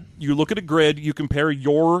 You look at a grid, you compare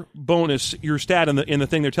your bonus, your stat in the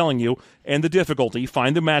thing they're telling you, and the difficulty,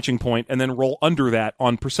 find the matching point, and then roll under that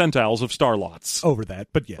on percentiles of star lots. Over that,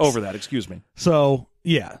 but yes. Over that, excuse me. So,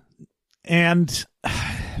 yeah. And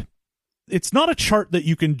it's not a chart that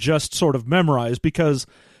you can just sort of memorize, because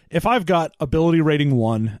if I've got ability rating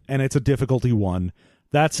 1 and it's a difficulty 1,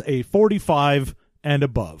 that's a 45 and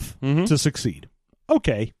above to succeed.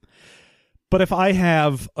 Okay. But if I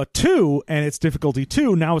have a 2 and it's difficulty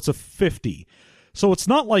 2, now it's a 50. So it's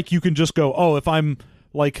not like you can just go, oh, if I'm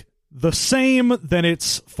like the same, then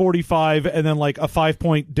it's 45, and then like a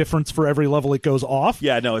 5-point difference for every level it goes off.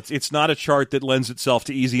 Yeah, no, it's not a chart that lends itself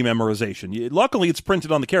to easy memorization. Luckily, it's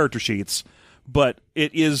printed on the character sheets, but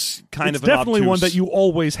it is kind of an definitely obtuse one that you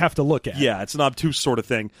always have to look at. Yeah, it's an obtuse sort of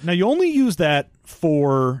thing. Now, you only use that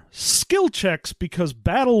for skill checks because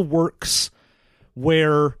battle works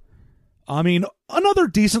where... I mean, another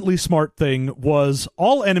decently smart thing was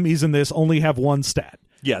all enemies in this only have one stat.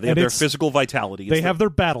 Yeah, they have their physical vitality. They have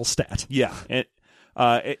their battle stat. Yeah.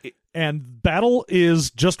 And battle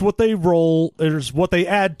is just what they roll. There's what they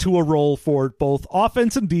add to a roll for both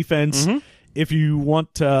offense and defense. If you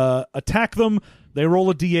want to attack them, they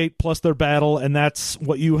roll a D8 plus their battle, and that's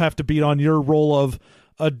what you have to beat on your roll of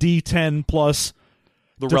a D10 plus,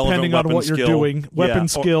 the depending on what skill. you're doing, weapon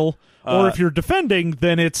skill. Or if you're defending,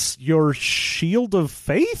 then it's your shield of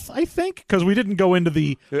faith, I think, because we didn't go into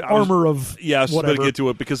the armor of whatever. I was going to get to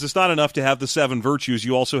it, because it's not enough to have the 7 virtues.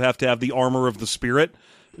 You also have to have the armor of the spirit,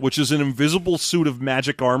 which is an invisible suit of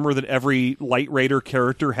magic armor that every Light Raider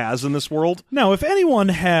character has in this world. Now, if anyone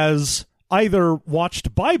has either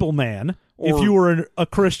watched Bible Man, if you were a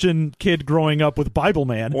Christian kid growing up with Bible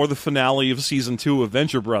Man, or the finale of Season 2 of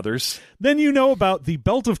Venture Brothers, then you know about the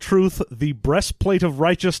Belt of Truth, the Breastplate of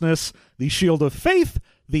Righteousness, the Shield of Faith,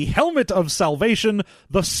 the Helmet of Salvation,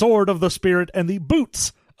 the Sword of the Spirit, and the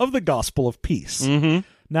Boots of the Gospel of Peace.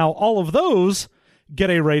 Now, all of those get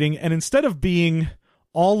a rating, and instead of being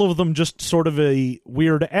all of them just sort of a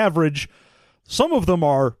weird average, some of them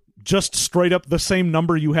are just straight up the same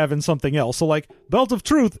number you have in something else. So, like, Belt of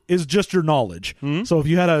Truth is just your knowledge. So if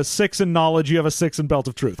you had a 6 in knowledge, you have a 6 in Belt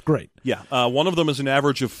of Truth. Great. Yeah. One of them is an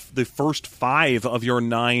average of the first 5 of your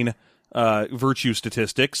 9 virtue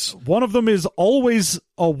statistics. One of them is always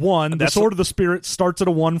a 1. The Sword of the Spirit starts at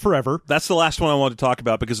a 1 forever. That's the last one I wanted to talk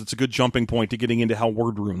about because it's a good jumping point to getting into how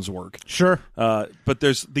word runes work. Sure. But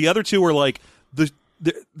there's the other two are like the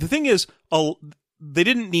thing is they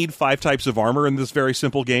didn't need 5 types of armor in this very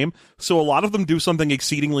simple game, so a lot of them do something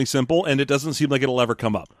exceedingly simple, and it doesn't seem like it'll ever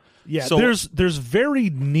come up. Yeah, so, there's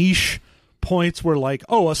very niche points where, like,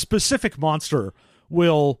 a specific monster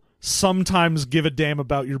will sometimes give a damn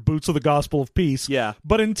about your Boots of the Gospel of Peace. Yeah.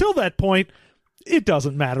 But until that point, it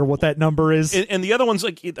doesn't matter what that number is. And the other ones,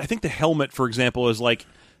 like, I think the helmet, for example, is like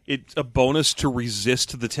it's a bonus to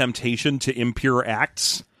resist the temptation to impure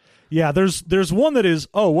acts. Yeah, there's one that is,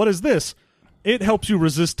 what is this? It helps you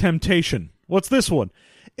resist temptation. What's this one?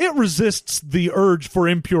 It resists the urge for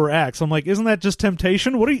impure acts. I'm like, isn't that just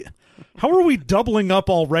temptation? How are we doubling up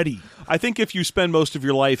already? I think if you spend most of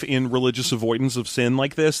your life in religious avoidance of sin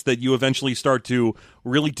like this, that you eventually start to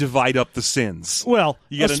really divide up the sins. Well,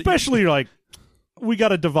 especially like, we got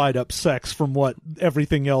to divide up sex from what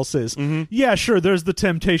everything else is. Mm-hmm. Yeah, sure, there's the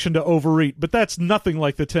temptation to overeat, but that's nothing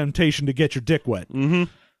like the temptation to get your dick wet. Mm-hmm.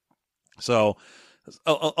 So,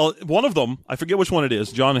 one of them, I forget which one it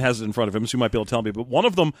is. John has it in front of him, so you might be able to tell me. But one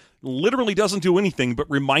of them literally doesn't do anything but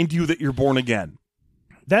remind you that you're born again.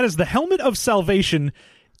 That is the Helmet of Salvation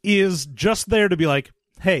is just there to be like,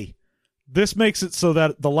 hey, this makes it so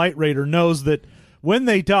that the Light Raider knows that when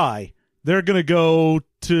they die, they're going to go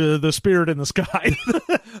to the spirit in the sky.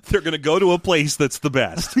 They're going to go to a place that's the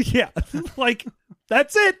best. Yeah, like,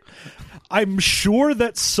 that's it. I'm sure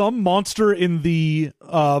that some monster in the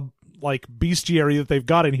like bestiary that they've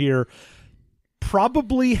got in here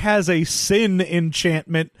probably has a sin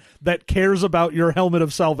enchantment that cares about your Helmet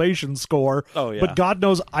of Salvation score. Oh, yeah. But God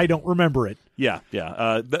knows I don't remember it. Yeah.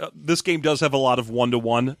 This game does have a lot of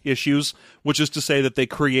one-to-one issues, which is to say that they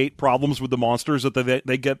create problems with the monsters that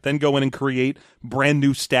they then go in and create brand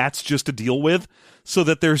new stats just to deal with, so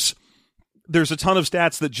that there's a ton of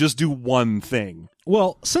stats that just do one thing.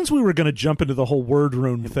 Well, since we were going to jump into the whole word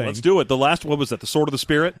rune thing, let's do it. The last, what was that? The Sword of the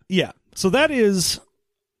Spirit? Yeah. So that is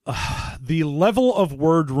the level of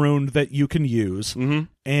word rune that you can use. Mm-hmm.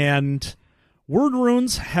 And word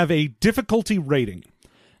runes have a difficulty rating.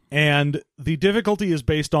 And the difficulty is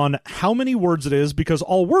based on how many words it is, because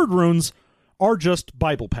all word runes are just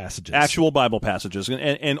Bible passages. Actual Bible passages.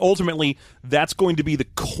 And ultimately, that's going to be the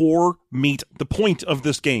core meat, the point of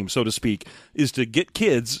this game, so to speak, is to get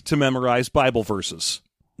kids to memorize Bible verses.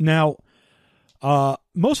 Now,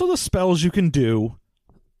 most of the spells you can do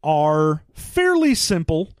are fairly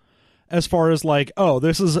simple as far as like,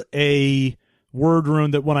 this is a word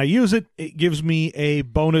rune that when I use it, it gives me a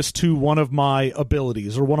bonus to one of my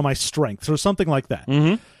abilities or one of my strengths or something like that.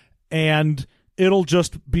 Mm-hmm. And it'll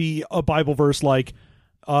just be a Bible verse like,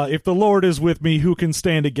 if the Lord is with me, who can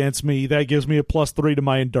stand against me? That gives me a +3 to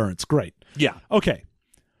my endurance. Great. Yeah. Okay.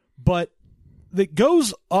 But it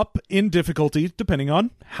goes up in difficulty depending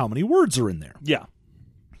on how many words are in there. Yeah.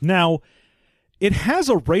 Now, it has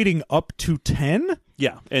a rating up to 10.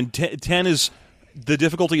 Yeah, and 10 is, the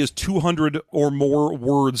difficulty is 200 or more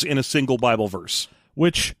words in a single Bible verse.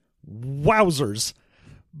 Which, wowzers.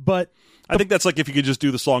 But I think that's like if you could just do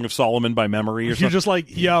the Song of Solomon by memory or something. You're just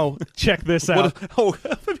like, yo, check this out.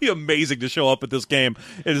 That would be amazing to show up at this game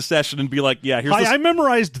in a session and be like, yeah, here's I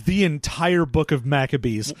memorized the entire book of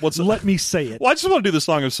Maccabees. Let me say it. Well, I just want to do the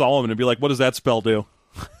Song of Solomon and be like, what does that spell do?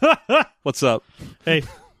 What's up? Hey.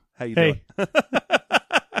 How you doing?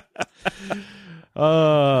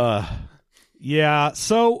 Yeah,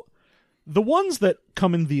 so the ones that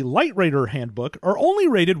come in the Light Raider handbook are only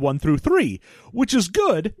rated 1 through 3, which is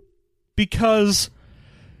good because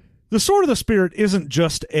the Sword of the Spirit isn't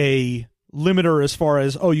just a limiter as far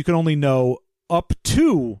as, you can only know up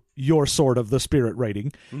to your Sword of the Spirit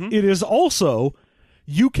rating. Mm-hmm. It is also,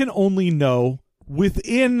 you can only know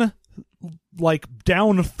within, like,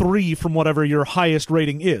 down 3 from whatever your highest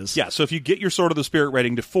rating is. Yeah, so if you get your Sword of the Spirit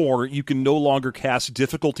rating to 4, you can no longer cast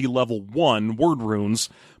difficulty level 1 word runes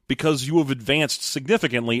because you have advanced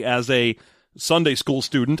significantly as a Sunday school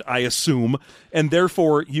student, I assume, and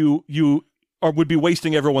therefore you would be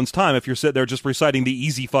wasting everyone's time if you're sitting there just reciting the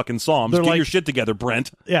easy fucking Psalms. Get your shit together,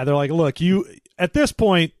 Brent. Yeah, they're like, look, you at this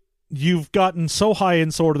point, you've gotten so high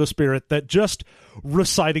in Sword of the Spirit that just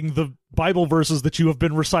reciting the Bible verses that you have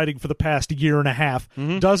been reciting for the past year and a half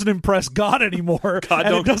doesn't impress God anymore,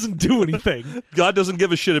 and it doesn't do anything. God doesn't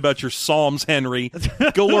give a shit about your Psalms, Henry.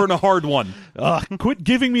 Go learn a hard one. Quit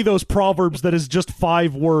giving me those Proverbs that is just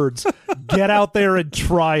 5 words. Get out there and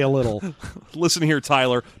try a little. Listen here,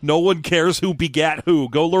 Tyler. No one cares who begat who.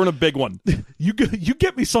 Go learn a big one. You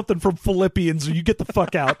get me something from Philippians or you get the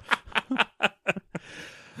fuck out.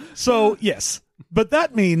 So, yes. But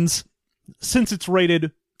that means, since it's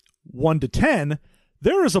rated 1 to 10,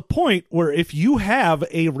 there is a point where if you have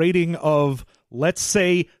a rating of, let's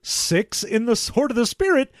say, 6 in the Sword of the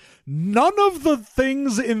Spirit, none of the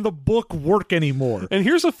things in the book work anymore. And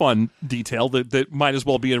here's a fun detail that might as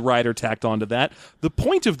well be a rider tacked onto that. The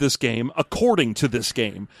point of this game, according to this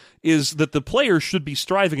game, is that the player should be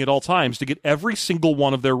striving at all times to get every single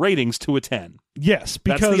one of their ratings to a 10. Yes,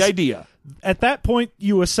 because that's the idea. At that point,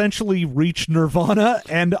 you essentially reach nirvana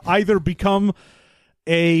and either become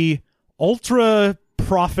a ultra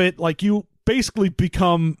prophet, like you basically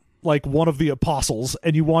become like one of the apostles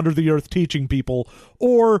and you wander the earth teaching people,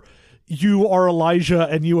 or you are Elijah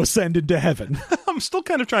and you ascend into heaven. I'm still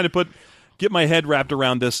kind of trying to get my head wrapped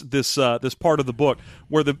around this part of the book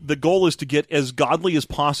where the goal is to get as godly as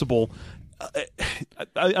possible.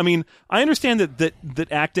 I mean, I understand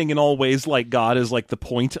that acting in all ways like God is like the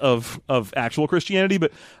point of actual Christianity,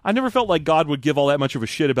 but I never felt like God would give all that much of a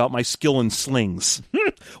shit about my skill in slings.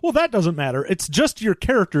 Well, that doesn't matter. It's just your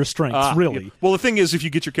character strengths, really. Yeah. Well, the thing is, if you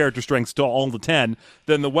get your character strengths to all the 10,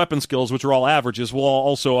 then the weapon skills, which are all averages, will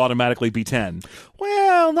also automatically be 10.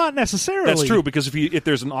 Well, not necessarily. That's true, because if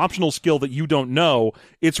there's an optional skill that you don't know,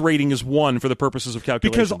 its rating is 1 for the purposes of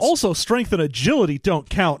calculations. Because also strength and agility don't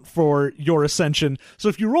count for your ascension. So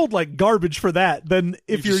if you rolled like garbage for that, then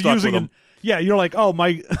if you're using an... Yeah, you're like, oh,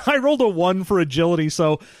 I rolled a 1 for agility,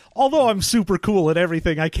 so although I'm super cool at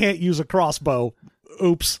everything, I can't use a crossbow.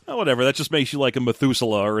 Oops. Oh, whatever. That just makes you like a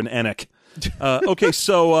Methuselah or an Enoch. Okay,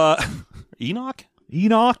 so Enoch?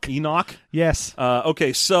 Enoch? Yes.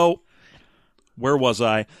 Okay, so where was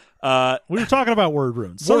I? We were talking about word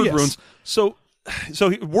runes. Runes. So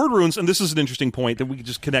word runes, and this is an interesting point that we can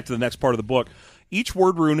just connect to the next part of the book. Each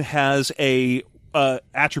word rune has a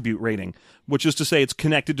attribute rating, which is to say it's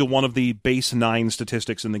connected to one of the base 9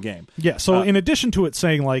 statistics in the game. Yeah, so in addition to it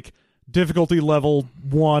saying like difficulty level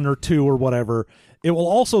 1 or 2 or whatever, it will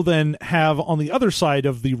also then have on the other side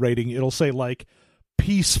of the rating, it'll say like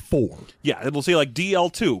Piece 4. Yeah, it'll say like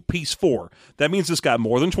DL2, Piece 4. That means it's got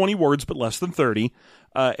more than 20 words but less than 30,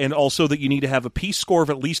 and also that you need to have a piece score of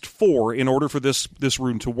at least 4 in order for this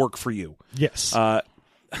rune to work for you. Yes.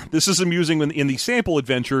 This is amusing in the sample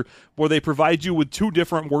adventure where they provide you with 2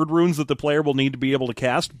 different word runes that the player will need to be able to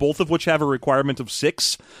cast, both of which have a requirement of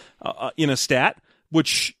 6 in a stat,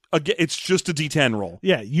 which, again, it's just a D10 roll.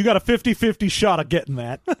 Yeah, you got a 50-50 shot of getting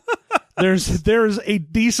that. There's a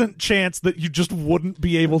decent chance that you just wouldn't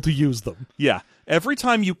be able to use them. Yeah. Every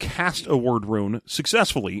time you cast a word rune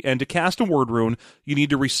successfully, and to cast a word rune, you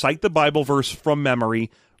need to recite the Bible verse from memory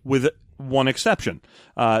with one exception.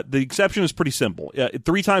 The exception is pretty simple.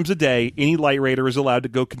 3 times a day, any Light Raider is allowed to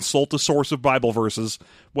go consult a source of Bible verses,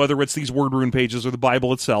 whether it's these word rune pages or the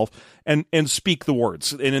Bible itself, and speak the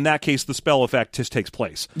words. And in that case, the spell effect just takes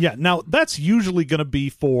place. Yeah, now that's usually going to be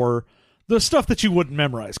for the stuff that you wouldn't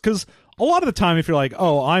memorize, because a lot of the time if you're like,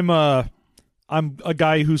 oh, I'm a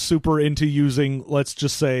guy who's super into using, let's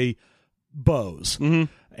just say, bows,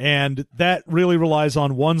 and that really relies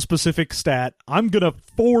on one specific stat, I'm going to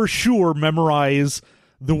for sure memorize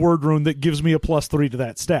the word rune that gives me a +3 to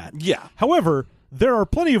that stat. Yeah. However, there are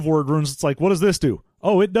plenty of word runes. It's like, what does this do?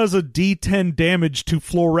 Oh, it does a D10 damage to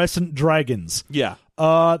fluorescent dragons. Yeah.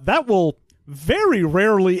 That will very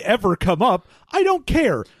rarely ever come up. I don't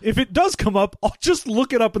care. If it does come up, I'll just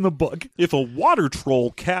look it up in the book. If a water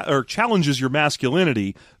troll challenges your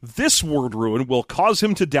masculinity, this word rune will cause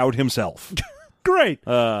him to doubt himself. Great.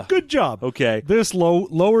 Good job. Okay. This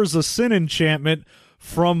lowers a sin enchantment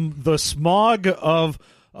from the smog of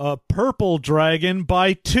a purple dragon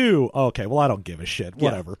by 2. Okay, well, I don't give a shit.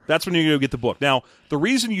 Whatever. Yeah, that's when you go get the book. Now, the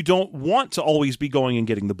reason you don't want to always be going and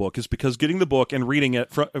getting the book is because getting the book and reading it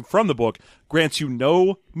from the book grants you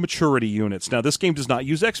no maturity units. Now, this game does not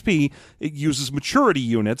use XP. It uses maturity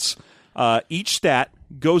units. Each stat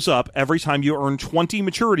goes up every time you earn 20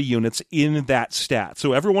 maturity units in that stat.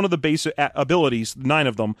 So every one of the base abilities, 9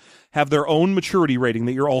 of them, have their own maturity rating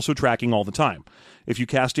that you're also tracking all the time. If you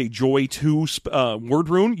cast a Joy 2 word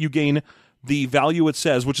rune, you gain the value it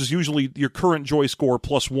says, which is usually your current Joy score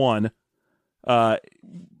 +1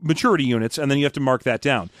 maturity units, and then you have to mark that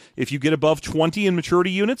down. If you get above 20 in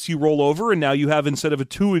maturity units, you roll over, and now you have, instead of a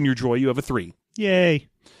 2 in your joy, you have a 3. Yay.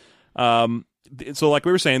 So like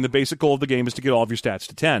we were saying, the basic goal of the game is to get all of your stats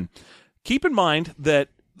to 10. Keep in mind that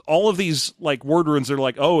all of these like word runes are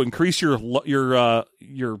like, oh, increase your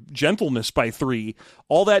gentleness by 3.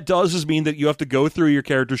 All that does is mean that you have to go through your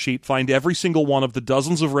character sheet, find every single one of the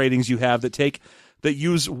dozens of ratings you have that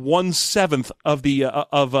use 1/7 of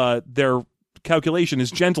the their calculation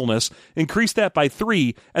is gentleness, increase that by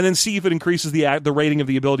 3, and then see if it increases the rating of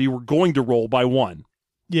the ability you were going to roll by 1.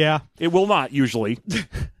 Yeah. It will not, usually.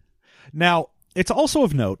 Now, it's also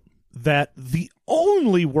of note that the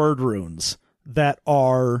only word runes that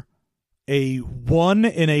are a 1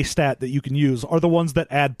 in a stat that you can use are the ones that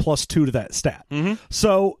add +2 to that stat. Mm-hmm.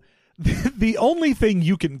 So the only thing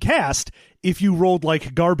you can cast if you rolled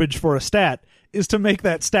like garbage for a stat is to make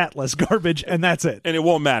that stat less garbage, and that's it. And it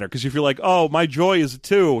won't matter, because if you're like, oh, my joy is a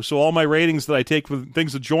 2, so all my ratings that I take with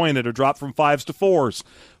things with joy in it are dropped from 5s to 4s.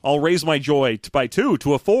 I'll raise my joy by 2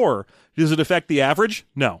 to a 4. Does it affect the average?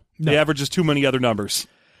 No. The average is too many other numbers.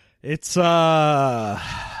 It's,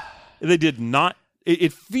 They did not.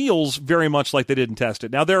 It feels very much like they didn't test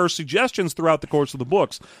it. Now, there are suggestions throughout the course of the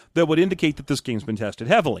books that would indicate that this game's been tested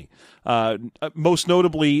heavily. Most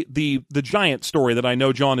notably, the giant story that I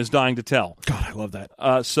know John is dying to tell. God, I love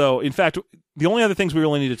that. So, in fact, the only other things we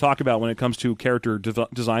really need to talk about when it comes to character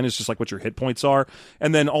design is just like what your hit points are,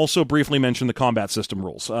 and then also briefly mention the combat system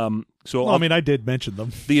rules. I did mention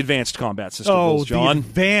them. The advanced combat system rules, John. The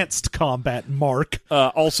advanced combat, Mark.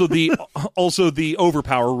 Also the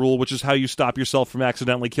overpower rule, which is how you stop yourself from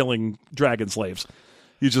accidentally killing dragon slaves.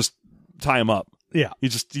 You just tie them up. Yeah.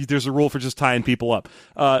 There's a rule for just tying people up.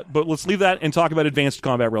 But let's leave that and talk about advanced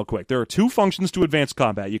combat real quick. There are 2 functions to advanced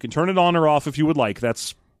combat. You can turn it on or off if you would like.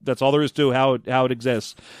 That's all there is to how it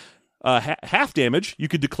exists. Half damage, you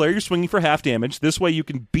could declare you're swinging for half damage. This way you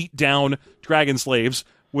can beat down dragon slaves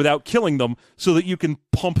without killing them so that you can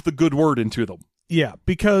pump the good word into them. Yeah,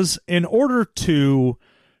 because in order to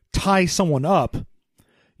tie someone up,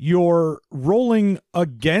 you're rolling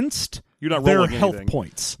against their health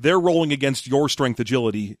points. They're rolling against your strength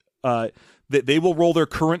agility. They will roll their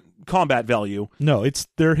current combat value. No, it's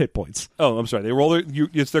their hit points. Oh, I'm sorry. They roll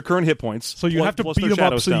it's their current hit points. So you have to beat them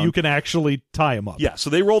up so you can actually tie them up. Yeah, so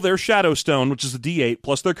they roll their Shadow Stone, which is a D8,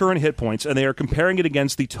 plus their current hit points, and they are comparing it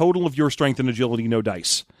against the total of your strength and agility, no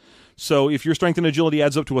dice. So if your strength and agility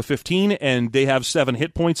adds up to a 15, and they have 7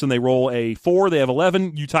 hit points, and they roll a 4, they have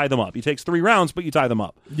 11, you tie them up. It takes 3 rounds, but you tie them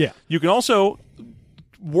up. Yeah. You can also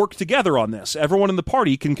work together on this. Everyone in the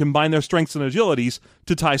party can combine their strengths and agilities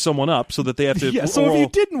to tie someone up so that they have to Yeah, so roll. If you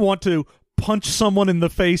didn't want to punch someone in the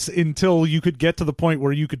face until you could get to the point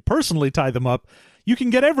where you could personally tie them up, you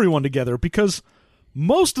can get everyone together, because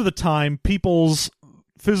most of the time people's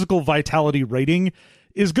physical vitality rating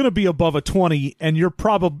is going to be above a 20, and you're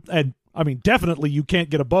definitely you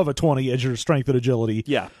can't get above a 20 as your strength and agility.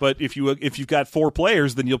 Yeah, but if you've got 4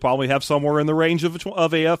 players, then you'll probably have somewhere in the range of a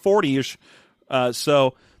 40-ish.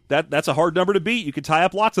 So that's a hard number to beat. You can tie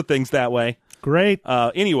up lots of things that way. Great.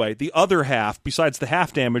 Anyway, the other half, besides the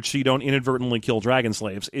half damage so you don't inadvertently kill dragon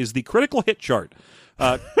slaves, is the critical hit chart.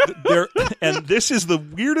 And this is the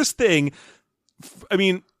weirdest thing. I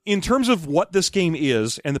mean, in terms of what this game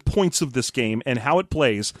is and the points of this game and how it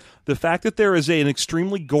plays, the fact that there is an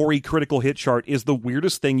extremely gory critical hit chart is the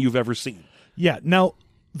weirdest thing you've ever seen. Yeah, now,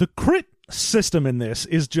 the crit system in this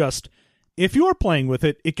is just, if you are playing with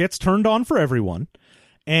it, it gets turned on for everyone,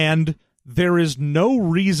 and there is no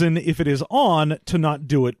reason, if it is on, to not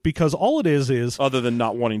do it, because all it is other than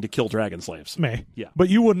not wanting to kill dragon slaves. Yeah. But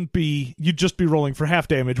you'd just be rolling for half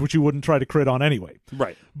damage, which you wouldn't try to crit on anyway.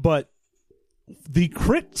 Right. But the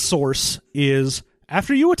crit source is,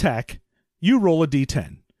 after you attack, you roll a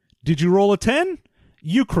d10. Did you roll a 10?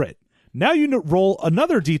 You crit. Now you roll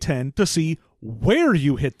another d10 to see where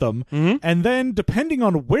you hit them, and then depending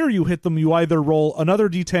on where you hit them, you either roll another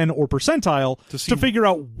d10 or percentile to figure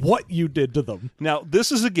out what you did to them. Now,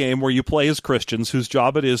 this is a game where you play as Christians whose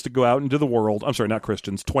job it is to go out into the world. I'm sorry, not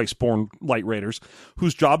Christians, twice-born light raiders,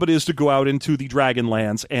 whose job it is to go out into the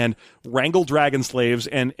Dragonlands and wrangle dragon slaves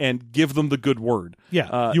and give them the good word.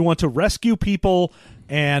 Yeah, you want to rescue people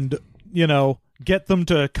and, get them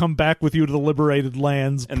to come back with you to the liberated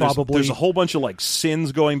lands, and probably. There's a whole bunch of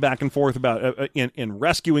sins going back and forth about in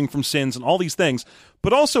rescuing from sins and all these things.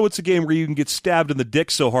 But also it's a game where you can get stabbed in the dick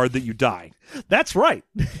so hard that you die. That's right.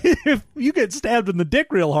 If you get stabbed in the dick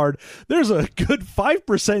real hard, there's a good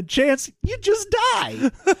 5% chance you just die.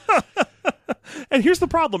 And here's the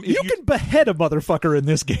problem. You can behead a motherfucker in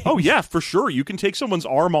this game. Oh, yeah, for sure. You can take someone's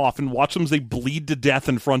arm off and watch them as they bleed to death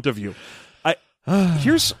in front of you.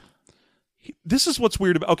 This is what's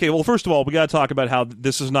weird about. Okay, well, first of all, we got to talk about how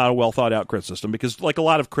this is not a well thought out crit system, because like a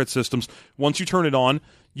lot of crit systems, once you turn it on,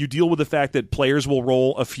 you deal with the fact that players will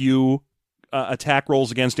roll a few attack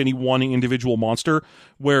rolls against any one individual monster,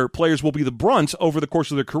 where players will be the brunt over the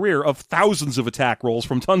course of their career of thousands of attack rolls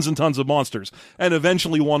from tons and tons of monsters, and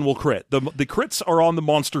eventually one will crit. The crits are on the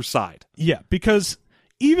monster side. Yeah, because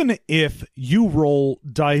even if you roll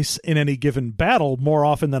dice in any given battle more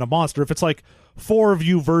often than a monster, if it's like 4 of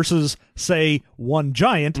you versus, say, 1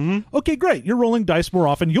 giant, okay, great. You're rolling dice more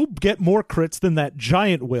often. You'll get more crits than that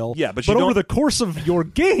giant will. Yeah, but over the course of your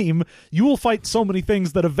game, you will fight so many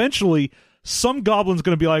things that eventually some goblin's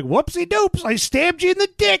going to be like, whoopsie doops, I stabbed you in the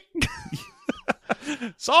dick.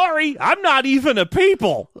 Sorry, I'm not even a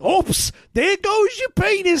people. Oops, there goes your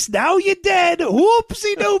penis. Now you're dead.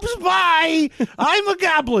 Whoopsie doops, bye. I'm a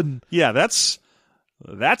goblin. Yeah, that's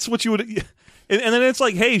what you would... And then it's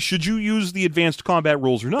like, hey, should you use the advanced combat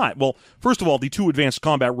rules or not? Well, first of all, the 2 advanced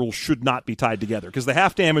combat rules should not be tied together, because the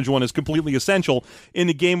half damage one is completely essential in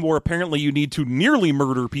a game where apparently you need to nearly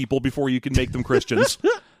murder people before you can make them Christians.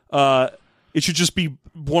 It should just be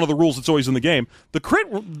one of the rules that's always in the game. The crit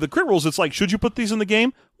rules, it's like, should you put these in the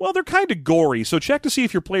game? Well, they're kind of gory, so check to see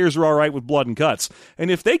if your players are all right with blood and guts.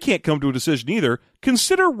 And if they can't come to a decision either,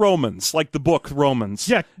 consider Romans, like the book Romans.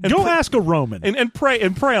 Yeah, go ask a Roman. And pray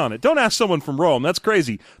on it. Don't ask someone from Rome. That's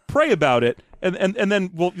crazy. Pray about it, and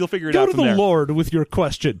then you'll figure it out from there. Go to the Lord with your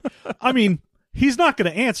question. I mean, he's not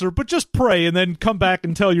going to answer, but just pray and then come back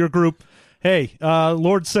and tell your group, hey,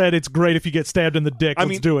 Lord said it's great if you get stabbed in the dick.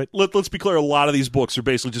 Let's do it. Let's be clear. A lot of these books are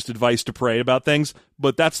basically just advice to pray about things,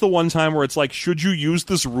 but that's the one time where it's like, should you use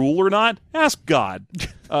this rule or not? Ask God.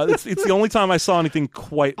 It's the only time I saw anything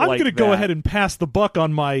quite like that. I'm going to go ahead and pass the buck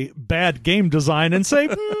on my bad game design and say,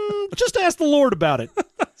 just ask the Lord about it.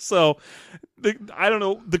 So, I don't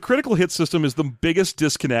know. The critical hit system is the biggest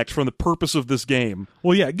disconnect from the purpose of this game.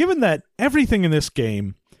 Well, yeah, given that everything in this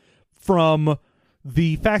game, from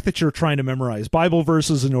the fact that you're trying to memorize Bible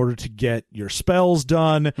verses in order to get your spells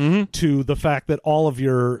done, to the fact that all of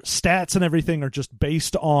your stats and everything are just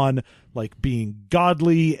based on like being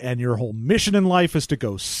godly, and your whole mission in life is to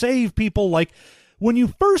go save people. Like, when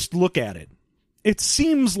you first look at it, it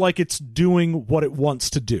seems like it's doing what it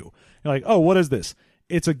wants to do. You're like, oh, what is this?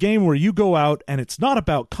 It's a game where you go out and it's not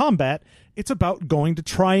about combat. It's about going to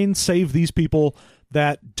try and save these people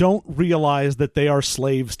that don't realize that they are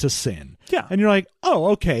slaves to sin. Yeah. And you're like,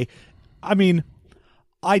 oh, okay. I mean,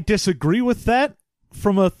 I disagree with that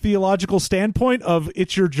from a theological standpoint of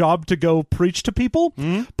it's your job to go preach to people.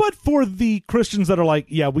 But for the Christians that are like,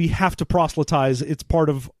 yeah, we have to proselytize, it's part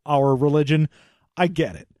of our religion, I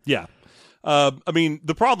get it. Yeah. I mean,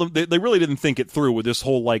 the problem, they really didn't think it through with this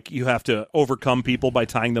whole, like, you have to overcome people by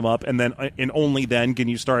tying them up, and only then can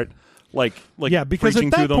you start... yeah, because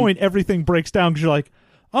at that point everything breaks down, because you're like,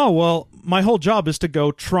 oh, well, my whole job is to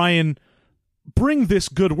go try and bring this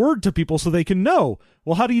good word to people so they can know.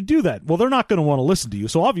 Well, how do you do that? Well, they're not going to want to listen to you,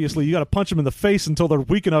 so obviously you got to punch them in the face until they're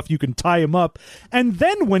weak enough you can tie them up, and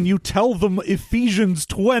then when you tell them Ephesians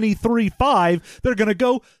 23:5, they're going to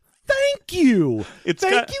go, thank you.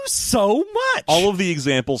 Thank you so much. All of the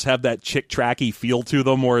examples have that chick-tracky feel to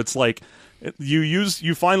them, where it's like,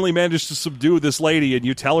 you finally managed to subdue this lady, and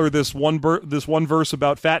you tell her this one verse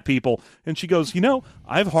about fat people, and she goes,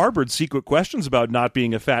 I've harbored secret questions about not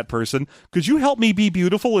being a fat person. Could you help me be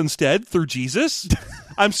beautiful instead through Jesus?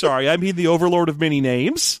 I'm sorry, I mean the overlord of many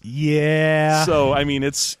names. Yeah. So I mean,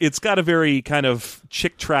 it's got a very kind of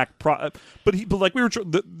chick track, but like we were,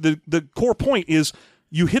 the core point is,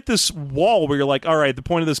 you hit this wall where you're like, all right, the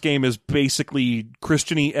point of this game is basically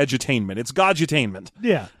Christian-y edutainment. It's Godutainment.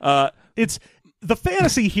 Yeah. It's the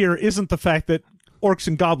fantasy here isn't the fact that orcs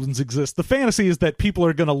and goblins exist. The fantasy is that people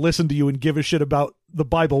are going to listen to you and give a shit about the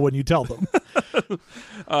Bible when you tell them.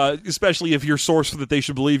 Especially if your source that they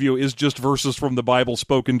should believe you is just verses from the Bible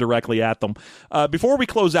spoken directly at them. Before we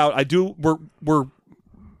close out, we're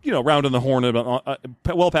rounding the horn about,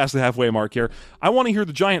 well past the halfway mark here. I want to hear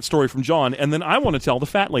the giant story from John, and then I want to tell the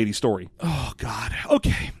fat lady story. Oh, God.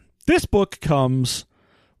 Okay. This book comes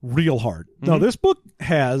real hard. Now, this book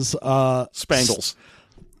has Spangles.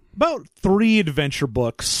 About 3 adventure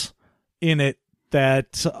books in it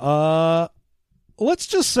that, let's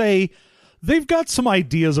just say, they've got some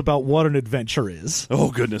ideas about what an adventure is. Oh,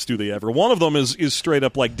 goodness, do they ever. One of them is straight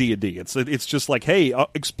up like D&D. It's just like, hey,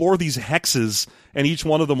 explore these hexes, and each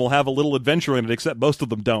one of them will have a little adventure in it, except most of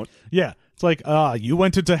them don't. Yeah. It's like, you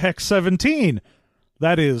went into Hex 17.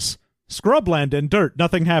 That is scrubland and dirt.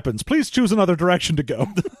 Nothing happens. Please choose another direction to go.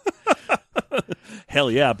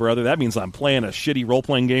 Hell yeah, brother. That means I'm playing a shitty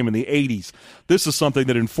role-playing game in the 80s. This is something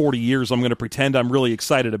that in 40 years I'm going to pretend I'm really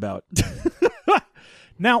excited about.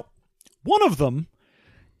 Now, one of them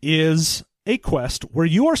is a quest where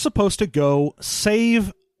you are supposed to go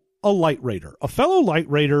save a light raider. A fellow light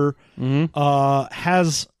raider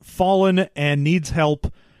has fallen and needs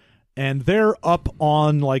help, and they're up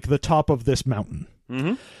on like the top of this mountain.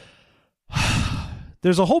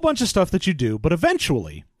 There's a whole bunch of stuff that you do, but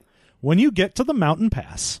eventually, when you get to the mountain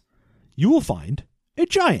pass, you will find a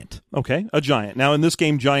giant. Okay, a giant. Now, in this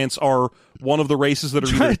game, giants are one of the races that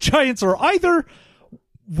are... Giants are either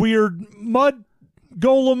weird mud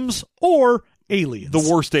golems or aliens. The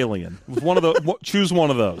worst alien. One of the choose one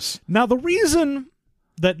of those. Now, the reason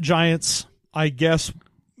that giants, I guess,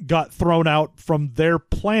 got thrown out from their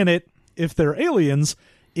planet, if they're aliens,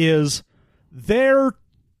 is they're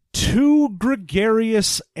too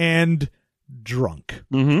gregarious and drunk.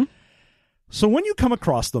 So when you come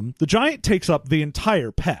across them, the giant takes up the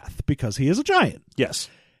entire path because he is a giant. Yes.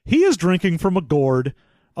 He is drinking from a gourd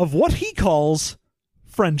of what he calls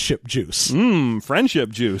friendship juice. Friendship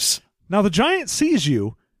juice. Now, the giant sees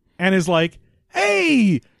you and is like,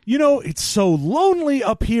 hey, you know, it's so lonely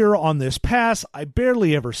up here on this pass. I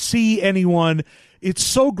barely ever see anyone. It's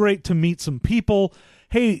so great to meet some people.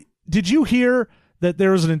 Hey, did you hear that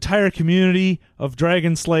there was an entire community of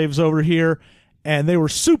dragon slaves over here, and they were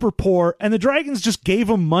super poor, and the dragons just gave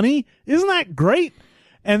them money? Isn't that great?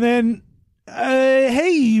 And then,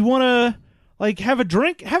 hey, you want to, like, have a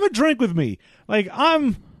drink? Have a drink with me. Like,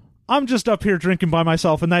 I'm just up here drinking by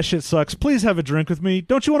myself, and that shit sucks. Please have a drink with me.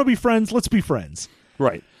 Don't you want to be friends? Let's be friends.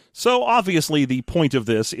 Right. So, obviously, the point of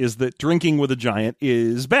this is that drinking with a giant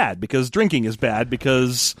is bad, because drinking is bad,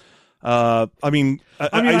 because... I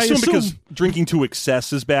assume because drinking to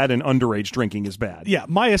excess is bad and underage drinking is bad. Yeah,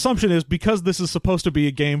 my assumption is because this is supposed to be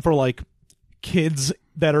a game for, like, kids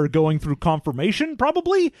that are going through confirmation,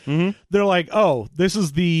 probably. They're like, oh, this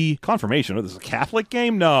is the... Confirmation? Oh, this is a Catholic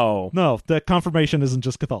game? No. No, that confirmation isn't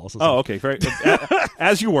just Catholicism. Oh, okay. Very,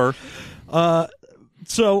 as you were.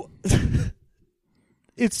 So,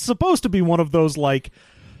 it's supposed to be one of those, like,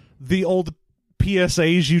 the old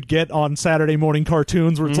PSAs you'd get on Saturday morning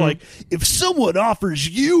cartoons where it's like, if someone offers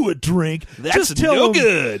you a drink, that's just tell no them,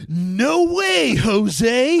 good. No way,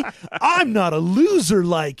 Jose. I'm not a loser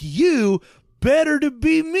like you. Better to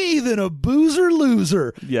be me than a boozer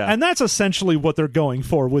loser. Yeah. And that's essentially what they're going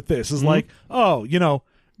for with this is like, oh, you know,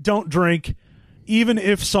 don't drink. Even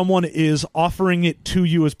if someone is offering it to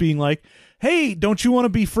you as being like, hey, don't you want to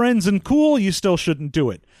be friends and cool? You still shouldn't do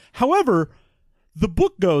it. However, the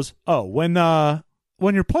book goes, oh, when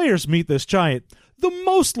your players meet this giant, the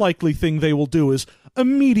most likely thing they will do is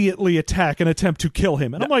immediately attack and attempt to kill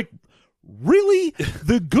him. And I'm like, really?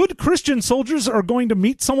 The good Christian soldiers are going to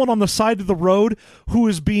meet someone on the side of the road who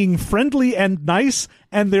is being friendly and nice,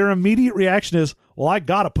 and their immediate reaction is, well, I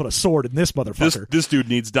gotta put a sword in this motherfucker. This dude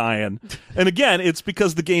needs dying. And again, it's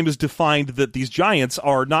because the game is defined that these giants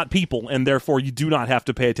are not people, and therefore you do not have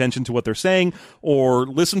to pay attention to what they're saying, or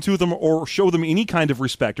listen to them, or show them any kind of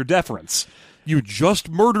respect or deference. You just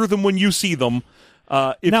murder them when you see them.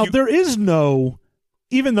 There is no...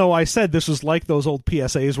 Even though I said this was like those old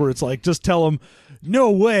PSAs where it's like, just tell them,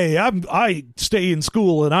 no way, I stay in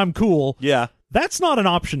school and I'm cool. Yeah. That's not an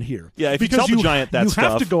option here. Yeah, if you tell the giant that stuff. You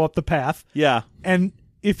have to go up the path. Yeah. And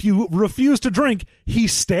if you refuse to drink, he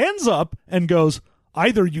stands up and goes,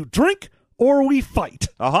 either you drink or we fight.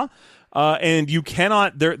 And you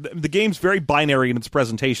cannot... The game's very binary in its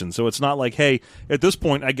presentation, so it's not like, hey, at this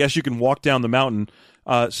point, I guess you can walk down the mountain...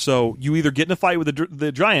 so you either get in a fight with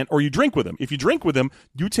the giant or you drink with him. If you drink with him,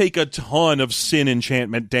 you take a ton of sin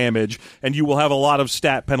enchantment damage, and you will have a lot of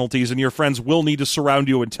stat penalties, and your friends will need to surround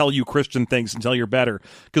you and tell you Christian things until you're better.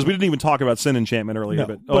 Because we didn't even talk about sin enchantment earlier,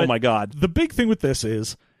 but oh my god. The big thing with this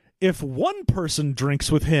is, if one person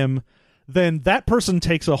drinks with him, then that person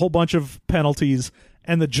takes a whole bunch of penalties,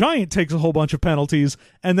 and the giant takes a whole bunch of penalties,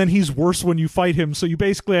 and then he's worse when you fight him, so you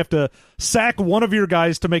basically have to sack one of your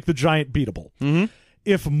guys to make the giant beatable.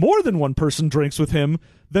 If more than one person drinks with him,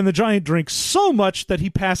 then the giant drinks so much that he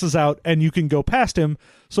passes out and you can go past him.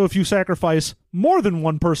 So if you sacrifice more than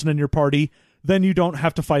one person in your party, then you don't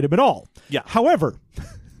have to fight him at all. Yeah. However,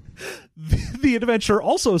 the adventure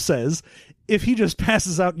also says if he just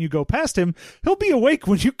passes out and you go past him, he'll be awake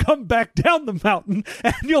when you come back down the mountain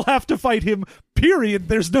and you'll have to fight him, period.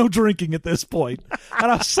 There's no drinking at this point.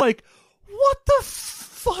 And I was like, what the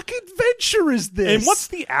fuck adventure is this? And what's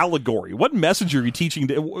the allegory? What message are you teaching?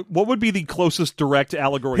 What would be the closest direct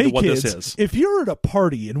allegory to what kids, this is? If you're at a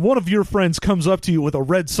party and one of your friends comes up to you with a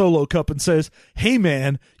red Solo cup and says, hey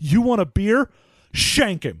man, you want a beer?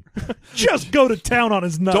 shank him. Just go to town on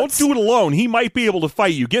his nuts. Don't do it alone. He might be able to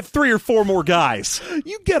fight you. Get 3 or 4 more guys.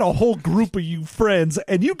 You get a whole group of you friends,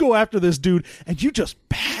 and you go after this dude, and you just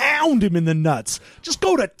pound him in the nuts. Just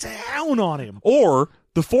go to town on him. Or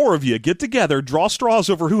the 4 of you get together, draw straws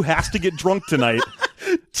over who has to get drunk tonight.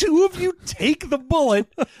 2 of you take the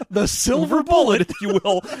bullet, the silver bullet, if you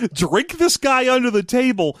will, drink this guy under the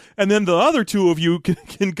table, and then the other 2 of you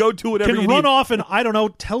can go do whatever can you run need. off and, I don't know,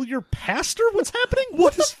 tell your pastor what's happening?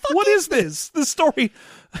 What is this? The story,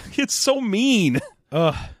 it's so mean.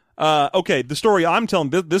 Okay, the story I'm telling,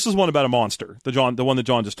 this is one about a monster. The one that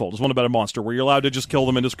John just told is one about a monster where you're allowed to just kill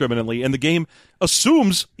them indiscriminately, and the game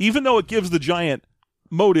assumes, even though it gives the giant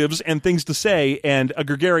motives and things to say and a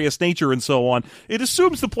gregarious nature and so on, it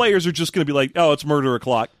assumes the players are just going to be like, oh, it's murder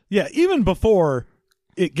o'clock. Yeah, even before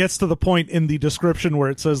it gets to the point in the description where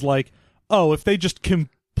it says, like, oh, if they just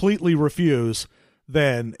completely refuse,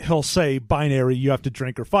 then he'll say binary, you have to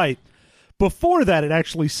drink or fight. Before that, it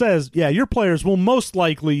actually says, yeah, your players will most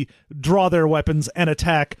likely draw their weapons and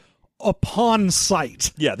attack upon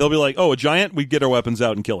sight. Yeah, they'll be like, oh, a giant, we get our weapons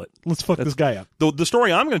out and kill it. Let's fuck this guy up. The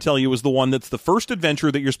story I'm going to tell you is the one that's the first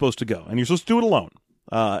adventure that you're supposed to go, and you're supposed to do it alone.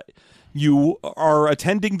 You are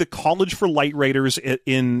attending the College for Light Raiders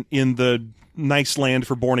in the nice land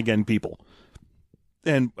for born-again people.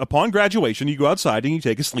 And upon graduation, you go outside and you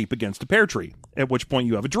take a sleep against a pear tree, at which point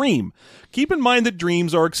you have a dream. Keep in mind that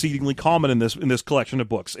dreams are exceedingly common in this collection of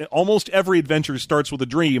books. Almost every adventure starts with a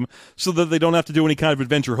dream so that they don't have to do any kind of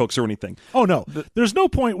adventure hooks or anything. Oh, no. There's no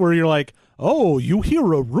point where you're like, oh, you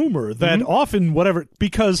hear a rumor that often whatever,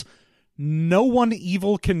 because no one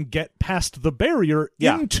evil can get past the barrier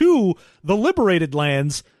into the liberated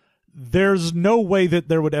lands. There's no way that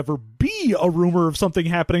there would ever be a rumor of something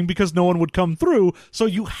happening because no one would come through, so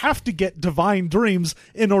you have to get divine dreams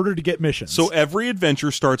in order to get missions. So every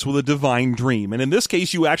adventure starts with a divine dream, and in this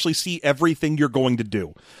case, you actually see everything you're going to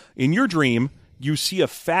do. In your dream, you see a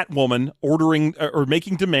fat woman ordering or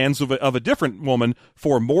making demands of a different woman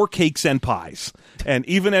for more cakes and pies. And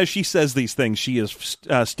even as she says these things, she is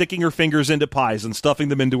sticking her fingers into pies and stuffing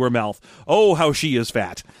them into her mouth. Oh, how she is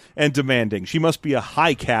fat and demanding. She must be a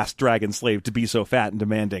high-caste dragon slave to be so fat and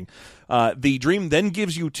demanding. The dream then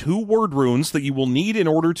gives you 2 word runes that you will need in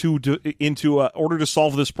order to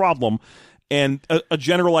solve this problem, and a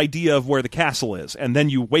general idea of where the castle is. And then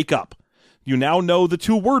you wake up. You now know the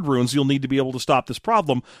 2 word runes you'll need to be able to stop this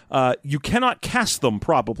problem. You cannot cast them,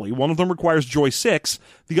 probably. One of them requires Joy 6.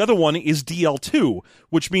 The other one is DL2,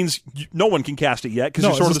 which means no one can cast it yet because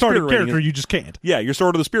your Sword of the Spirit character, rating you just can't. Yeah, your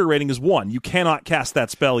Sword of the Spirit rating is 1. You cannot cast that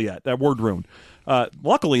spell yet, that word rune.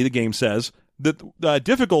 Luckily, the game says that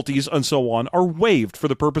difficulties and so on are waived for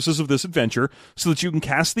the purposes of this adventure so that you can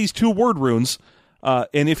cast these 2 word runes,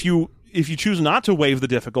 and if you choose not to waive the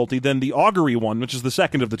difficulty, then the augury one, which is the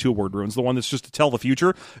second of the 2 word runes, the one that's just to tell the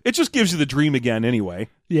future, it just gives you the dream again anyway.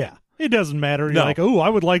 Yeah. It doesn't matter. You're No. like, oh, I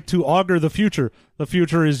would like to augur the future. The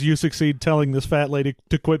future is you succeed telling this fat lady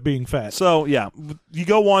to quit being fat. So, yeah, you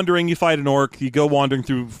go wandering, you fight an orc, you go wandering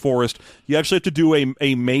through forest. You actually have to do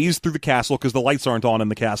a maze through the castle because the lights aren't on in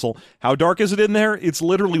the castle. How dark is it in there? It's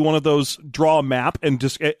literally one of those draw a map, and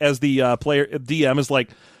just as the player DM is like,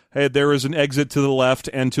 hey, there is an exit to the left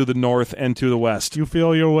and to the north and to the west. You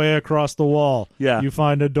feel your way across the wall. Yeah. You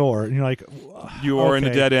find a door, and you're like, You are in a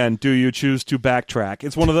okay. dead end. Do you choose to backtrack?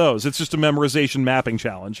 It's one of those. It's just a memorization mapping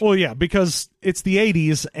challenge. Well, yeah, because it's the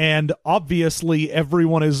 80s, and obviously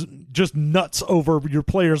everyone is just nuts over your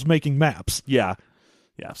players making maps. Yeah.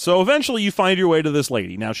 Yeah. So eventually you find your way to this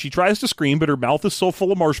lady. Now, she tries to scream, but her mouth is so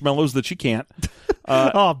full of marshmallows that she can't.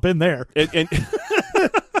 Oh, been there. And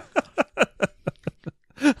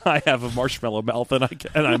I have a marshmallow mouth, and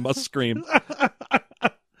I must scream.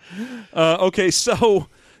 Okay, so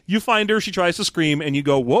you find her, she tries to scream, and you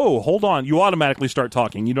go, whoa, hold on. You automatically start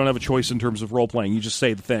talking. You don't have a choice in terms of role-playing. You just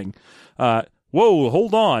say the thing. Whoa,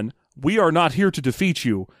 hold on. We are not here to defeat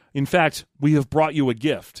you. In fact, we have brought you a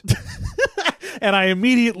gift. And I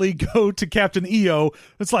immediately go to Captain EO.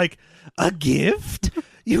 It's like, a gift?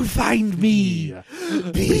 You find me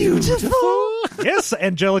beautiful? Yes,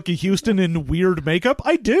 Angelica Houston in weird makeup.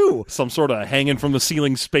 I do. Some sort of hanging from the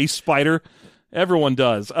ceiling space spider. Everyone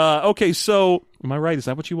does. Okay, so am I right? Is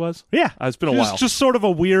that what she was? Yeah. It's been a She was while. just sort of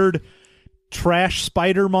a weird trash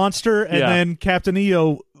spider monster, and Yeah. then Captain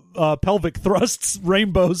EO pelvic thrusts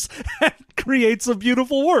rainbows and creates a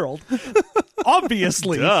beautiful world.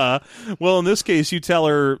 Obviously. Duh. Well, in this case, you tell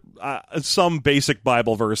her some basic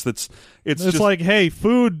Bible verse it's It's just like, hey,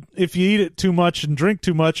 food, if you eat it too much and drink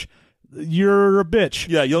too much, you're a bitch.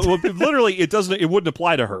 Yeah, literally, it wouldn't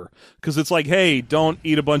apply to her because it's like, hey, don't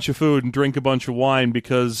eat a bunch of food and drink a bunch of wine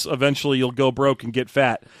because eventually you'll go broke and get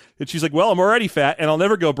fat. And she's like, well, I'm already fat and I'll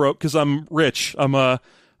never go broke because I'm rich.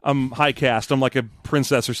 I'm high caste. I'm like a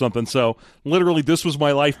princess or something. So literally, this was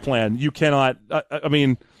my life plan. You cannot. I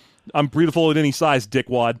mean, I'm beautiful at any size,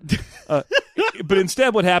 dickwad. But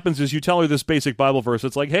instead, what happens is you tell her this basic Bible verse.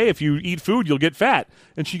 It's like, hey, if you eat food, you'll get fat.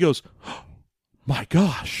 And she goes, oh, my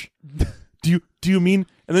gosh, do you mean?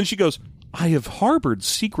 And then she goes, I have harbored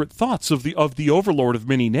secret thoughts of the overlord of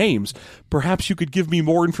many names. Perhaps you could give me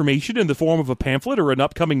more information in the form of a pamphlet or an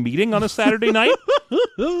upcoming meeting on a Saturday night?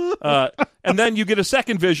 And then you get a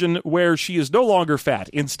second vision where she is no longer fat.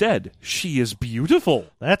 Instead, she is beautiful.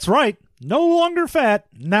 That's right. No longer fat,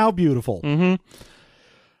 now beautiful. Mm-hmm.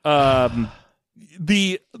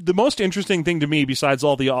 The most interesting thing to me, besides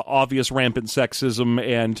all the obvious rampant sexism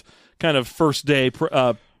and kind of first day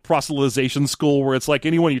proselytization school where it's like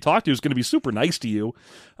anyone you talk to is going to be super nice to you,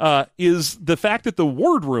 is the fact that the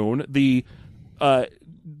word rune, the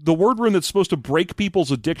word rune that's supposed to break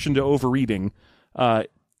people's addiction to overeating,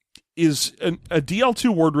 is a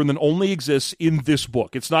DL2 word rune that only exists in this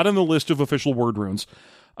book. It's not in the list of official word runes.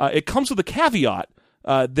 It comes with a caveat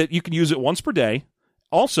that you can use it once per day.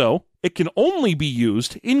 Also, it can only be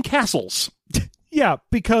used in castles. Yeah,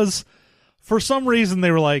 because for some reason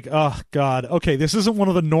they were like, oh, God, okay, this isn't one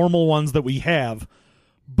of the normal ones that we have,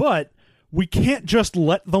 but we can't just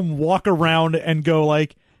let them walk around and go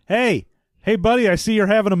like, hey, buddy, I see you're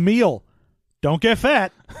having a meal. Don't get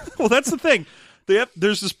fat. Well, that's the thing.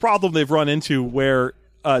 There's this problem they've run into where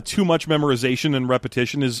too much memorization and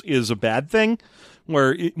repetition is a bad thing,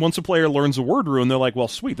 where once a player learns a word rune, they're like, well,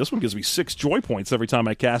 sweet, this one gives me 6 joy points every time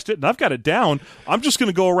I cast it, and I've got it down. I'm just going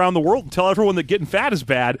to go around the world and tell everyone that getting fat is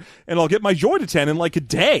bad, and I'll get my joy to 10 in like a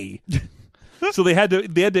day. So they had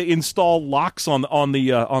to install locks on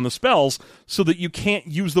the spells so that you can't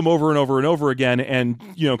use them over and over and over again and,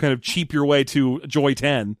 kind of cheap your way to joy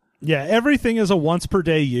 10. Yeah, everything is a once per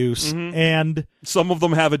day use, and some of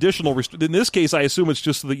them have additional in this case, I assume it's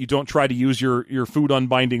just so that you don't try to use your food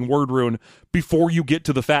unbinding word rune before you get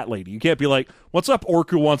to the fat lady. You can't be like, what's up,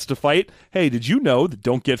 orc who wants to fight? Hey, did you know that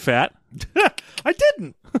don't get fat? I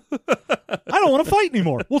didn't. I don't want to fight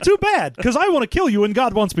anymore. Well, too bad, because I want to kill you and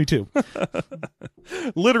God wants me to.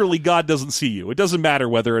 Literally, God doesn't see you. It doesn't matter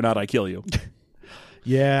whether or not I kill you.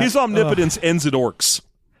 Yeah. His omnipotence ends at orcs.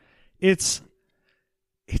 It's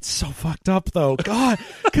so fucked up, though. God,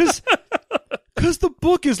 because the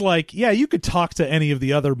book is like, yeah, you could talk to any of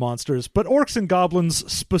the other monsters, but orcs and goblins,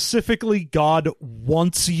 specifically, God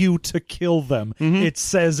wants you to kill them. Mm-hmm. It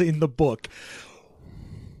says in the book.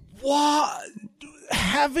 What?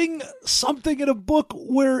 Having something in a book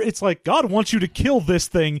where it's like, God wants you to kill this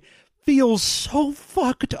thing feels so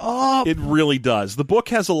fucked up. It really does. The book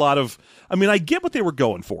has a lot of... I mean, I get what they were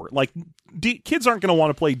going for. Like, kids aren't going to want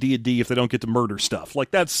to play D&D if they don't get to murder stuff. Like,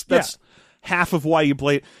 that's half of why you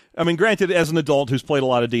play... I mean, granted, as an adult who's played a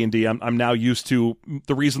lot of D&D, I'm now used to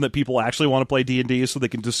the reason that people actually want to play D&D is so they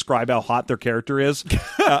can describe how hot their character is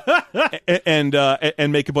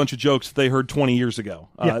and make a bunch of jokes that they heard 20 years ago.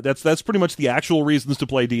 That's pretty much the actual reasons to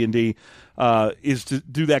play D&D, is to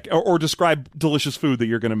do that, or describe delicious food that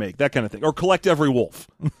you're going to make, that kind of thing, or collect every wolf.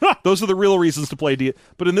 Those are the real reasons to play D&D.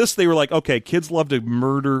 But in this, they were like, okay, kids love to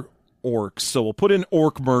murder orcs, so we'll put in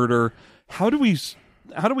orc murder. How do we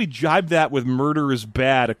jibe that with murder is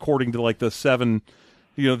bad according to like the 7,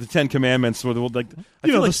 the 10 commandments? Where like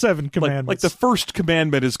the 7 commandments. Like the first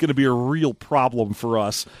commandment is going to be a real problem for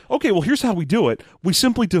us. Okay, well here's how we do it. We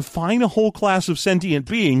simply define a whole class of sentient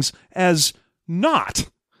beings as not,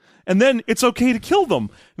 and then it's okay to kill them.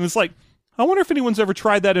 And it's like, I wonder if anyone's ever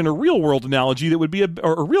tried that in a real world analogy that would be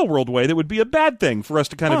or a real world way that would be a bad thing for us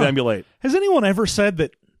to kind of emulate. Has anyone ever said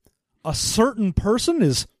that a certain person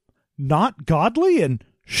is not godly and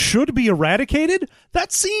should be eradicated?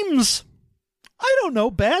 That seems, I don't know,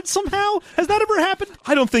 bad somehow. Has that ever happened?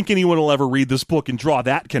 I don't think anyone will ever read this book and draw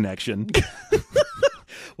that connection.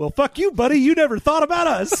 Well, fuck you, buddy. You never thought about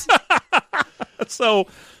us. So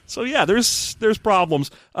yeah, there's problems.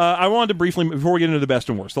 I wanted to briefly, before we get into the best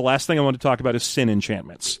and worst, the last thing I want to talk about is sin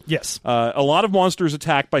enchantments. Yes. A lot of monsters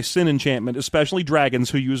attacked by sin enchantment, especially dragons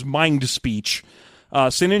who use mind speech.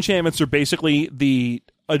 Sin enchantments are basically the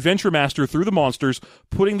adventure master through the monsters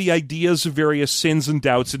putting the ideas of various sins and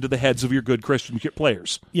doubts into the heads of your good Christian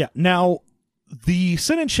players. Yeah. Now, the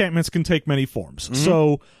sin enchantments can take many forms. Mm-hmm.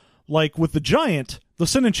 So, like with the giant, the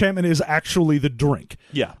sin enchantment is actually the drink.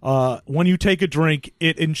 Yeah. When you take a drink,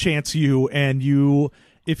 it enchants you, and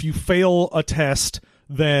if you fail a test,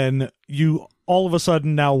 then you all of a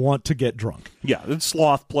sudden now want to get drunk. Yeah, it's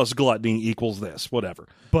sloth plus gluttony equals this, whatever.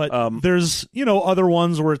 But there's, other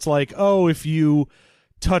ones where it's like, oh, if you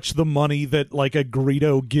touch the money that like a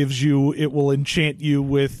Greedo gives you, it will enchant you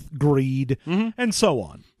with greed, and so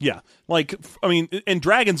on. Yeah, and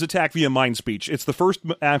dragons attack via mind speech. It's the first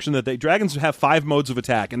action that dragons have 5 modes of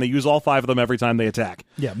attack, and they use all 5 of them every time they attack.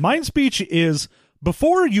 Yeah, mind speech is,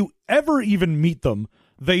 before you ever even meet them,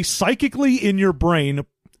 they psychically in your brain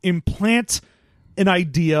implant an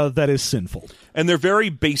idea that is sinful. And they're very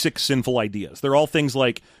basic sinful ideas. They're all things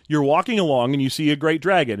like, you're walking along and you see a great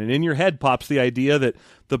dragon, and in your head pops the idea that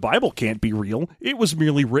the Bible can't be real. It was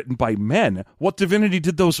merely written by men. What divinity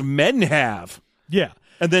did those men have? Yeah.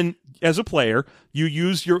 And then, as a player, you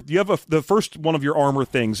have the first one of your armor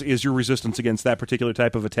things is your resistance against that particular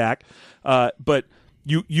type of attack. But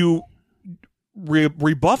you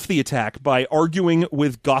rebuff the attack by arguing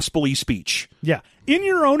with gospel-y speech. Yeah. In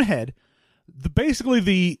your own head, basically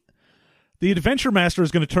the adventure master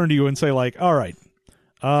is going to turn to you and say, like, all right,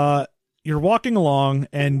 you're walking along,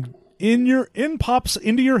 and in pops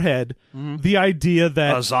into your head the idea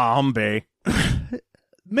that a zombie.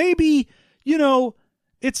 Maybe,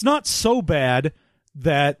 it's not so bad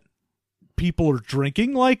that people are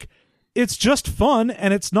drinking. Like, it's just fun,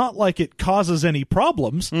 and it's not like it causes any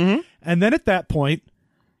problems. And then at that point,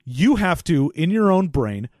 you have to, in your own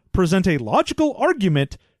brain, present a logical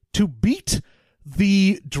argument to beat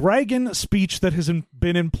the dragon speech that has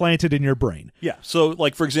been implanted in your brain. Yeah. So,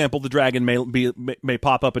 like, for example, the dragon may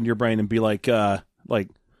pop up in your brain and be like,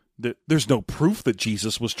 there's no proof that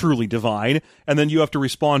Jesus was truly divine. And then you have to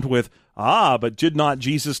respond with, but did not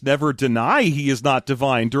Jesus never deny he is not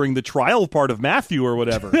divine during the trial part of Matthew or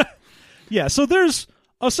whatever? Yeah, so there's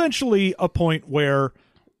essentially a point where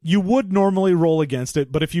you would normally roll against it,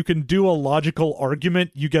 but if you can do a logical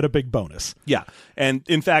argument, you get a big bonus. Yeah, and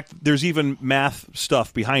in fact, there's even math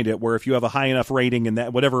stuff behind it, where if you have a high enough rating in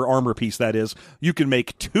that whatever armor piece that is, you can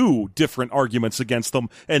make 2 different arguments against them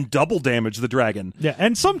and double damage the dragon. Yeah,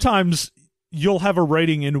 and sometimes you'll have a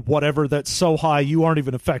rating in whatever that's so high you aren't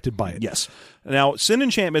even affected by it. Yes. Now, sin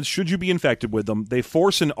enchantments, should you be infected with them, they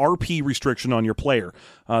force an RP restriction on your player.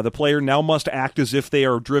 The player now must act as if they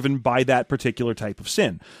are driven by that particular type of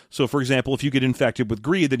sin. So, for example, if you get infected with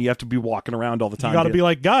greed, then you have to be walking around all the time. You got to be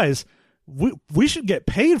like, guys, we should get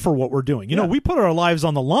paid for what we're doing. We put our lives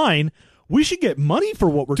on the line. We should get money for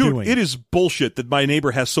what we're doing. It is bullshit that my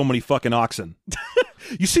neighbor has so many fucking oxen.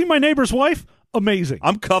 You see my neighbor's wife? Amazing.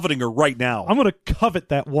 I'm coveting her right now. I'm going to covet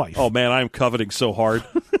that wife. Oh, man, I'm coveting so hard.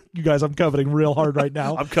 You guys, I'm coveting real hard right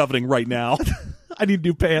now. I'm coveting right now. I need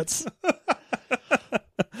new pants.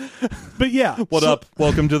 But yeah. What up?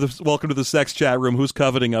 Welcome to the sex chat room. Who's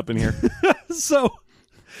coveting up in here? So,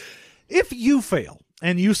 if you fail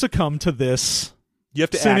and you succumb to this, you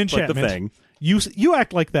have to sin act like the thing. You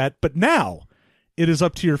act like that, but now it is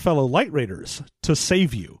up to your fellow Light Raiders to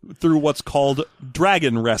save you. Through what's called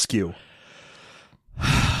Dragon Rescue.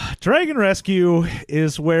 Dragon Rescue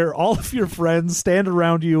is where all of your friends stand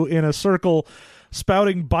around you in a circle,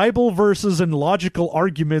 spouting Bible verses and logical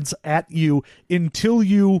arguments at you until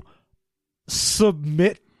you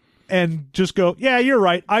submit and just go, yeah, you're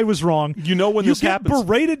right, I was wrong. When this happens, you get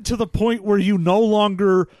berated to the point where you no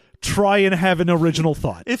longer try and have an original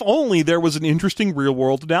thought. If only there was an interesting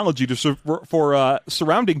real-world analogy for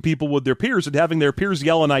surrounding people with their peers and having their peers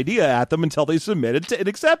yell an idea at them until they submitted and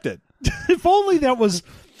accepted. If only that was,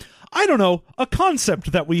 I don't know, a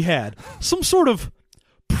concept that we had. Some sort of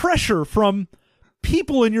pressure from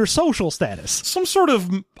people in your social status. Some sort of,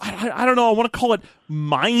 I don't know, I want to call it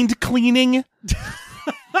mind cleaning.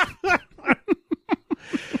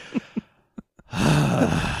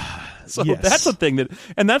 So yes. That's a thing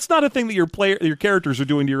and that's not a thing that your characters are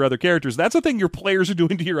doing to your other characters. That's a thing your players are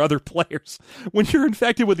doing to your other players. When you're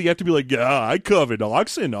infected with it, you have to be like, yeah, I covet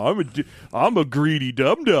oxen. I'm a greedy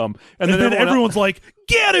dum-dum. And then everyone's like,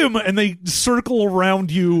 get him! And they circle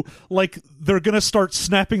around you like they're going to start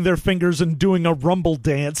snapping their fingers and doing a rumble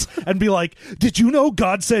dance and be like, did you know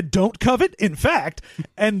God said don't covet? In fact,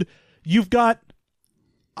 and you've got,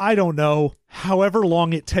 I don't know, however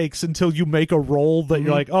long it takes until you make a roll that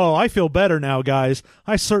you're like, oh, I feel better now, guys.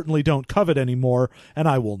 I certainly don't covet anymore, and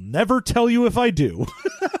I will never tell you if I do.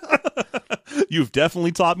 You've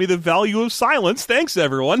definitely taught me the value of silence. Thanks,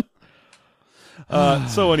 everyone.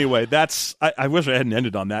 So anyway, that's I wish I hadn't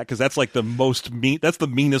ended on that, because that's like that's the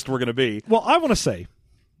meanest we're going to be. Well, I want to say,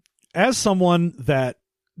 as someone that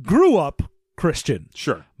grew up Christian,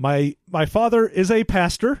 sure, my father is a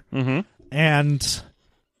pastor, and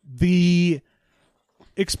the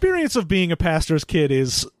experience of being a pastor's kid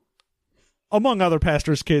is, among other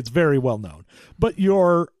pastors' kids, very well known. But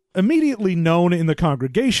your immediately known in the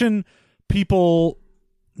congregation. People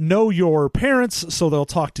know your parents, so they'll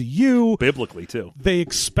talk to you. Biblically, too. They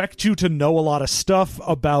expect you to know a lot of stuff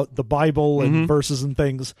about the Bible and verses and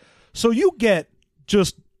things. So you get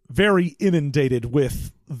just very inundated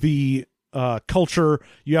with the culture.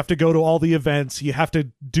 You have to go to all the events. You have to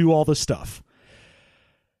do all the stuff.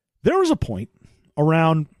 There was a point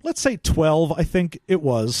around, let's say 12, I think it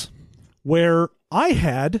was, where I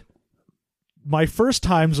had my first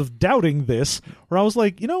times of doubting this, where I was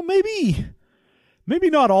like, maybe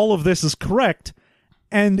not all of this is correct.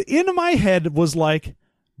 And in my head was like,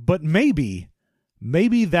 but maybe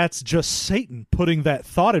that's just Satan putting that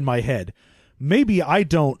thought in my head. Maybe I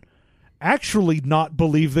don't actually not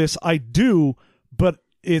believe this. I do, but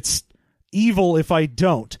it's evil if I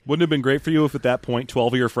don't. Wouldn't it have been great for you if at that point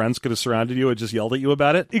 12 of your friends could have surrounded you and just yelled at you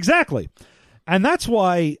about it? Exactly. And that's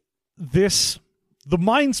why the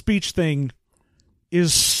mind speech thing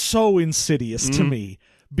is so insidious to me,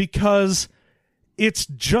 because it's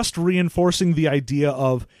just reinforcing the idea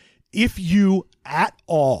of, if you at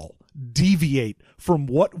all deviate from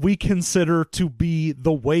what we consider to be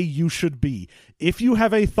the way you should be, if you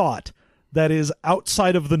have a thought that is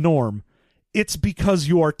outside of the norm, it's because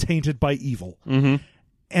you are tainted by evil.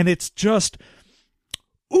 And it's just,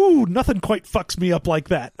 nothing quite fucks me up like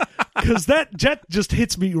that. Because that just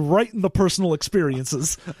hits me right in the personal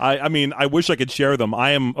experiences. I mean, I wish I could share them.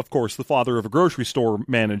 I am, of course, the father of a grocery store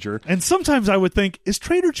manager. And sometimes I would think, is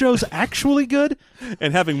Trader Joe's actually good?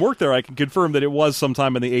 And having worked there, I can confirm that it was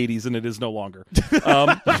sometime in the 80s, and it is no longer.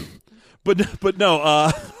 But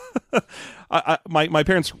no, my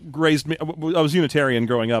parents raised me. I was Unitarian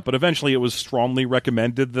growing up, but eventually it was strongly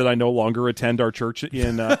recommended that I no longer attend our church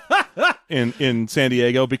in San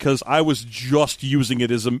Diego, because I was just using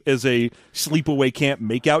it as a sleepaway camp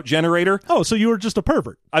makeout generator. Oh, so you were just a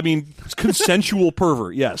pervert? I mean, consensual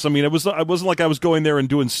pervert. Yes, I mean, I wasn't like I was going there and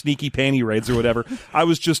doing sneaky panty raids or whatever. I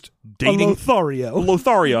was just dating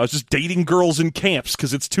Lothario. I was just dating girls in camps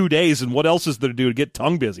because it's 2 days, and what else is there to do to get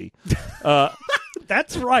tongue busy?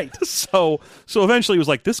 That's right. So eventually it was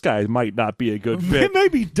like, this guy might not be a good fit.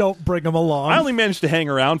 Maybe don't bring him along. I only managed to hang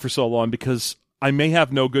around for so long because I may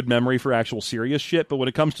have no good memory for actual serious shit, but when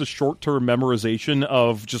it comes to short-term memorization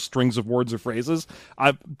of just strings of words or phrases,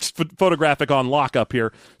 I'm photographic on lock up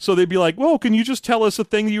here. So they'd be like, "Whoa, can you just tell us a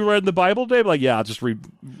thing you read in the Bible today?" I'm like, yeah, just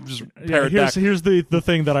parrot back. Here's the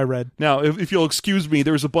thing that I read. Now, if you'll excuse me,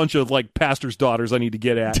 there's a bunch of like pastors' daughters I need to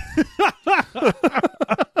get at.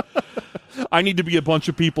 I need to be a bunch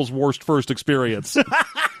of people's worst first experience.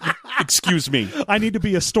 Excuse me. I need to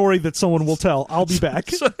be a story that someone will tell. I'll be back.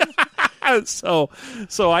 So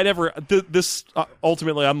I never, this,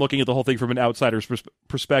 ultimately I'm looking at the whole thing from an outsider's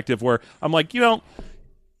perspective, where I'm like,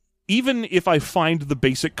 even if I find the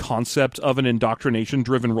basic concept of an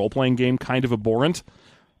indoctrination-driven role-playing game kind of abhorrent,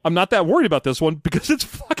 I'm not that worried about this one because it's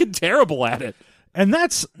fucking terrible at it. And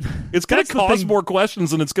it's going to cause more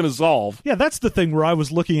questions than it's going to solve. Yeah, that's the thing where I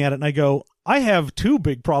was looking at it and I go, I have two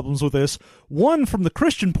big problems with this. One, from the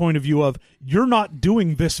Christian point of view of, you're not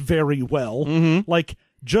doing this very well. Like,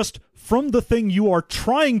 just from the thing you are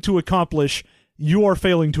trying to accomplish, you are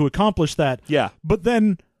failing to accomplish that. Yeah. But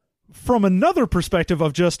then, from another perspective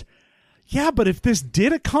of just, yeah, but if this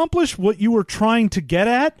did accomplish what you were trying to get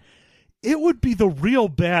at, it would be the real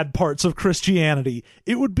bad parts of Christianity.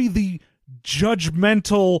 It would be the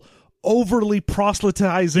judgmental, overly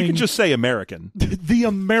proselytizing. You can just say American. The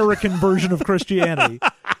American version of Christianity.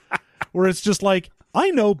 Where it's just like, I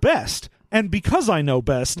know best. And because I know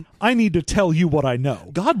best, I need to tell you what I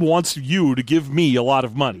know. God wants you to give me a lot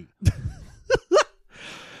of money.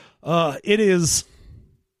 It is...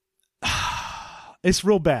 It's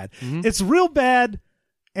real bad. It's real bad,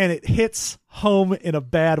 and it hits home in a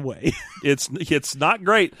bad way. It's not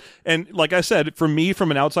great. And like I said, for me,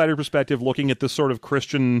 from an outsider perspective, looking at this sort of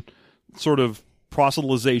Christian sort of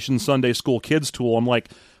proselytization Sunday school kids tool, I'm like,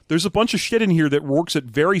 there's a bunch of shit in here that works at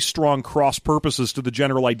very strong cross purposes to the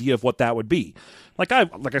general idea of what that would be. Like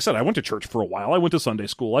I said, I went to church for a while. I went to Sunday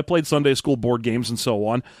school. I played Sunday school board games and so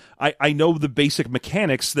on. I know the basic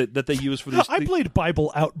mechanics that they use for these. I played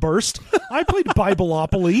Bible Outburst. I played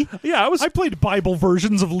Bibleopoly. Yeah, I played Bible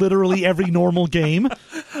versions of literally every normal game.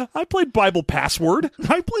 I played Bible Password.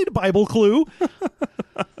 I played Bible Clue.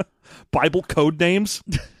 Bible code names.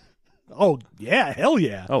 Oh, yeah, hell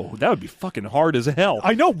yeah. Oh, that would be fucking hard as hell.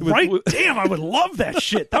 I know, right? Damn, I would love that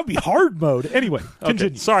shit. That would be hard mode. Anyway,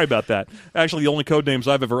 continue. Okay, sorry about that. Actually, the only code names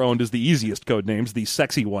I've ever owned is the easiest code names, the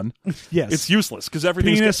sexy one. Yes. It's useless because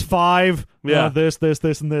everything's... Penis 5, this,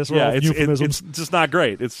 and this. Yeah, all euphemisms. it's just not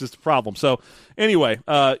great. It's just a problem. So anyway,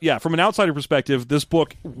 from an outsider perspective, this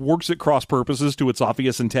book works at cross purposes to its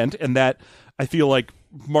obvious intent, and that I feel like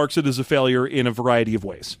marks it as a failure in a variety of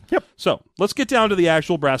ways. Yep. So let's get down to the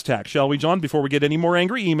actual brass tacks, shall we, John? Before we get any more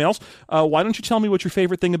angry emails, why don't you tell me what your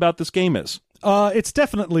favorite thing about this game is? It's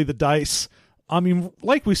definitely the dice. I mean,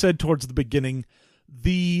 like we said towards the beginning,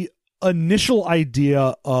 the initial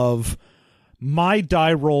idea of my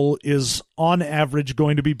die roll is on average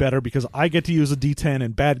going to be better because I get to use a D10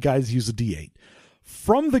 and bad guys use a D8.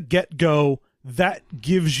 From the get-go, that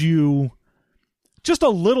gives you just a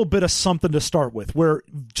little bit of something to start with, where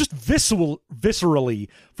just viscerally,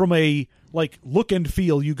 from a like look and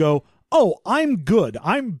feel, you go, oh, I'm good.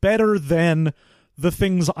 I'm better than the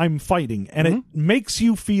things I'm fighting. And it makes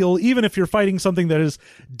you feel, even if you're fighting something that is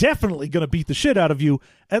definitely going to beat the shit out of you,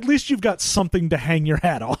 at least you've got something to hang your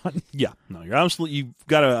hat on. Yeah, no, you've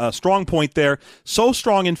got a strong point there. So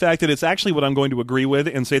strong, in fact, that it's actually what I'm going to agree with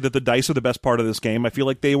and say that the dice are the best part of this game. I feel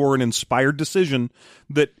like they were an inspired decision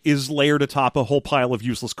that is layered atop a whole pile of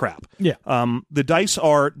useless crap. Yeah. The dice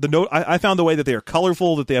are I found the way that they are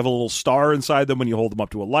colorful, that they have a little star inside them when you hold them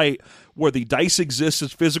up to a light, where the dice exist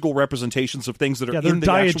as physical representations of things that are in the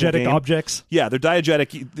actual diegetic game. Objects. Yeah, they're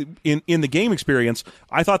diegetic in the game experience.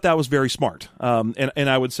 I thought that was very smart, and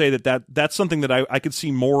I would say that's something that I could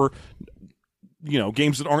see more,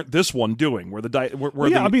 games that aren't this one doing, where the die.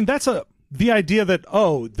 I mean, that's the idea that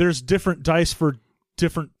there's different dice for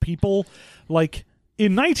different people. Like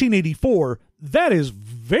in 1984, that is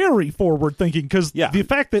very forward thinking because the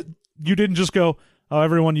fact that you didn't just go,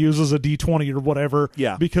 everyone uses a D20 or whatever,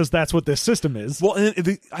 because that's what this system is. Well,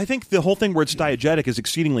 and I think the whole thing where it's diegetic is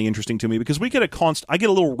exceedingly interesting to me because I get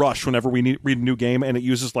a little rush whenever we read a new game and it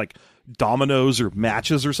uses like dominoes or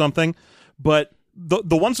matches or something, but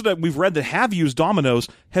the ones that we've read that have used dominoes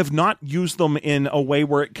have not used them in a way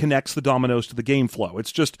where it connects the dominoes to the game flow.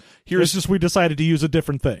 It's just we decided to use a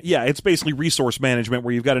different thing. Yeah, it's basically resource management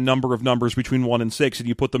where you've got a number of numbers between 1 and 6 and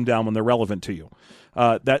you put them down when they're relevant to you.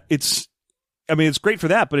 It's great for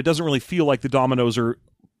that, but it doesn't really feel like the dominoes are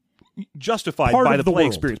justified by the play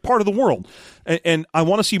experience. Part of the world. And I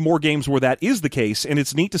want to see more games where that is the case, and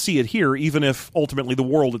it's neat to see it here, even if ultimately the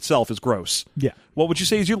world itself is gross. Yeah. What would you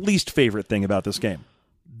say is your least favorite thing about this game?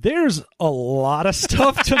 There's a lot of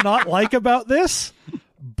stuff to not like about this,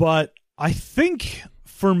 but I think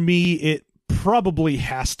for me it probably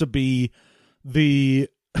has to be the...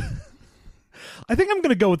 I think I'm going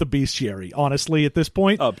to go with the bestiary, honestly, at this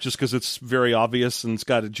point. Just because it's very obvious and it's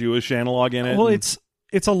got a Jewish analog in it? Well, it's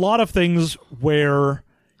a lot of things where,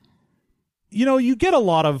 you get a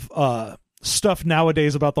lot of stuff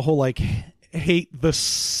nowadays about the whole, like, hate the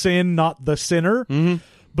sin, not the sinner. Mm-hmm.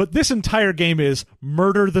 But this entire game is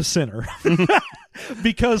murder the sinner.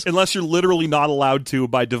 Because... Unless you're literally not allowed to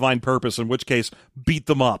by divine purpose, in which case, beat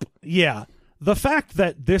them up. Yeah. The fact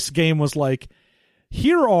that this game was like,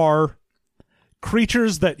 here are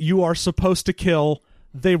creatures that you are supposed to kill,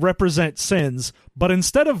 they represent sins, but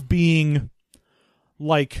instead of being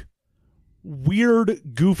like weird,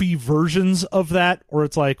 goofy versions of that, where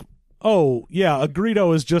it's like, oh, yeah,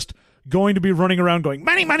 Agrito is just going to be running around going,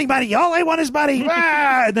 money, money, money, all I want is money,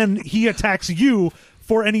 and then he attacks you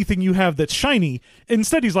for anything you have that's shiny.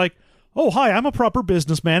 Instead, he's like, oh, hi, I'm a proper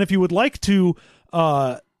businessman. If you would like to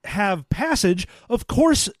have passage, of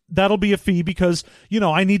course that'll be a fee because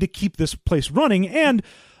I need to keep this place running, and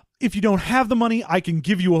if you don't have the money I can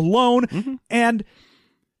give you a loan. And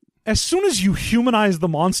as soon as you humanize the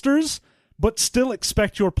monsters but still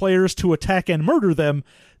expect your players to attack and murder them,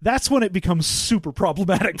 that's when it becomes super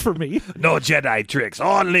problematic for me. No Jedi tricks,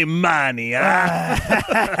 only money.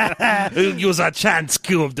 We'll use a chance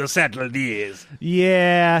cube to settle this.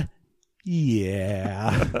 Yeah.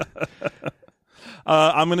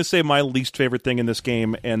 I'm going to say my least favorite thing in this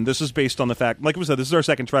game, and this is based on the fact, like we said, this is our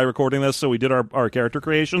second try recording this, so we did our character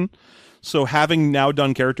creation. So having now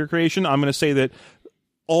done character creation, I'm going to say that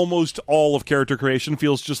almost all of character creation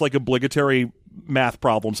feels just like obligatory math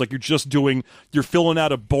problems. Like you're filling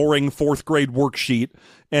out a boring 4th grade worksheet,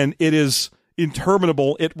 and it is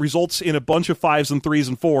interminable. It results in a bunch of 5s and 3s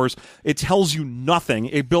and 4s. It tells you nothing.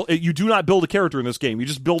 You do not build a character in this game. You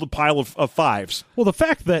just build a pile of 5s. Well, the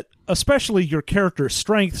fact that especially your character's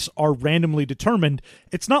strengths are randomly determined.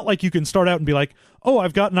 It's not like you can start out and be like, oh,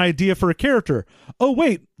 I've got an idea for a character. Oh,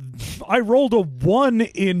 wait, I rolled a 1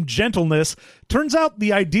 in gentleness. Turns out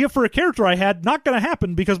the idea for a character I had not going to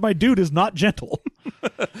happen because my dude is not gentle.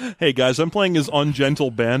 Hey guys, I'm playing as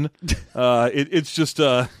ungentle Ben. It's just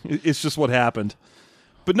what happened.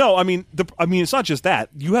 But no, I mean, it's not just that.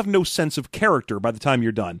 You have no sense of character by the time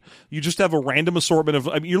you're done. You just have a random assortment of.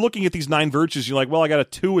 I mean, you're looking at these 9 virtues. You're like, well, I got a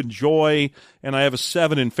 2 in joy, and I have a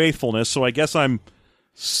 7 in faithfulness. So I guess I'm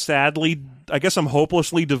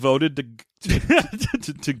hopelessly devoted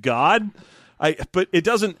to God. But it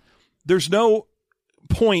doesn't. There's no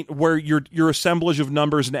point where your assemblage of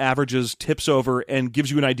numbers and averages tips over and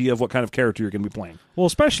gives you an idea of what kind of character you're going to be playing. Well,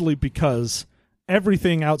 especially because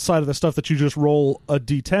everything outside of the stuff that you just roll a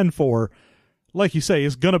d10 for, like you say,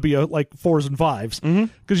 is going to be like 4s and 5s.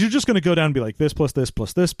 Because you're just going to go down and be like, this plus this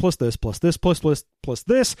plus this plus this plus this plus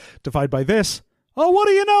this, divide by this. Oh, what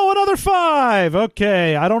do you know? Another 5.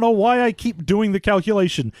 Okay, I don't know why I keep doing the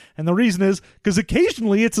calculation. And the reason is because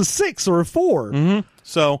occasionally it's a 6 or a 4.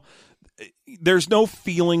 So there's no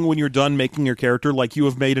feeling when you're done making your character like you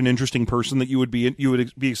have made an interesting person that you would be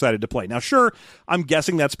excited to play. Now, sure, I'm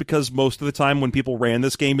guessing that's because most of the time when people ran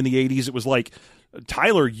this game in the 80s, it was like,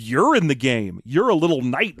 Tyler, you're in the game. You're a little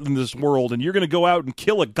knight in this world, and you're going to go out and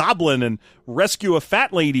kill a goblin and rescue a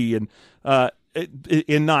fat lady, and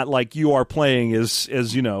not like you are playing as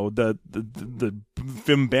you know the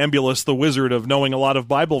Fimbambulus the wizard of knowing a lot of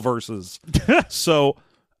Bible verses. So.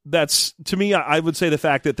 That's, to me, I would say the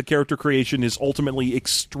fact that the character creation is ultimately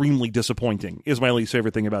extremely disappointing is my least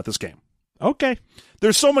favorite thing about this game. Okay.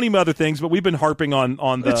 There's so many other things, but we've been harping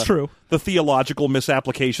on That's true. The theological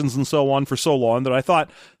misapplications and so on for so long that I thought,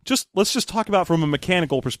 let's just talk about from a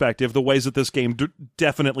mechanical perspective the ways that this game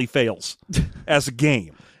definitely fails as a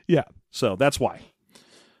game. Yeah. So that's why.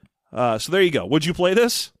 So there you go. Would you play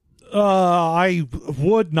this? I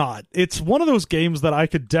would not. It's one of those games that I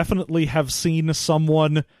could definitely have seen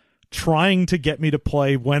someone trying to get me to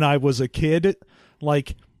play when I was a kid.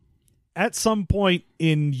 Like, at some point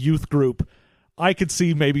in youth group, I could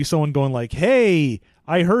see maybe someone going like, hey,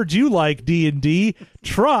 I heard you like D&D.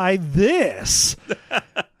 Try this.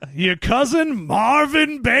 Your cousin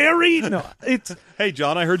Marvin Berry? No, it's... Hey,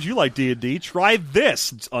 John, I heard you like D&D. Try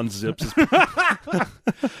this. Unzips.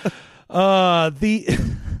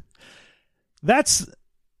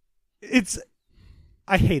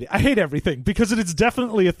 I hate it. I hate everything because it's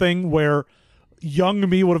definitely a thing where young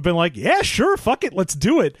me would have been like, yeah, sure, fuck it, let's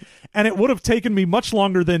do it. And it would have taken me much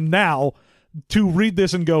longer than now to read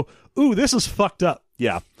this and go, ooh, this is fucked up.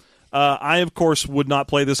 Yeah. I, of course, would not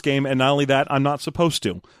play this game, and not only that, I'm not supposed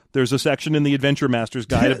to. There's a section in the Adventure Master's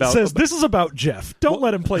Guide about... It says, this is about Jeff. Don't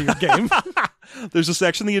let him play your game. There's a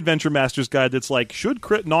section in the Adventure Master's Guide that's like, should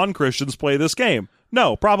non-Christians play this game?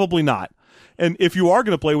 No, probably not. And if you are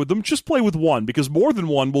going to play with them, just play with one, because more than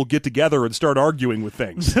one will get together and start arguing with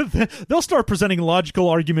things. They'll start presenting logical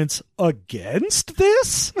arguments against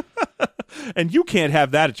this? And you can't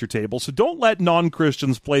have that at your table, so don't let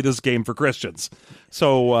non-Christians play this game for Christians.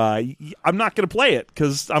 So I'm not going to play it,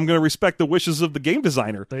 because I'm going to respect the wishes of the game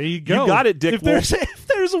designer. There you go. You got it, Dick Wolf. If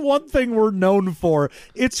there's one thing we're known for,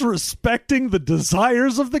 it's respecting the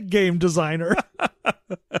desires of the game designer.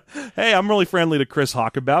 Hey, I'm really friendly to Chris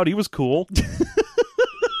Hockabout. He was cool.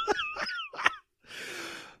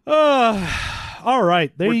 All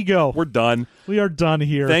right, there you go. We're done. We are done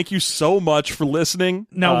here. Thank you so much for listening.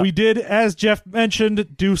 Now, we did, as Jeff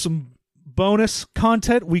mentioned, do some bonus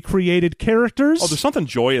content. We created characters. Oh, there's something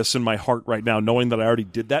joyous in my heart right now, knowing that I already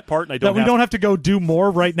did that part, and we don't have to go do more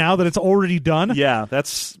right now. That it's already done. Yeah,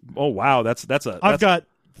 that's. Oh wow, I've got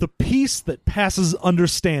the peace that passes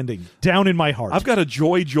understanding down in my heart. I've got a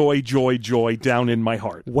joy down in my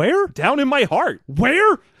heart. Where? Down in my heart.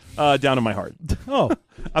 Where? Down in my heart. Oh.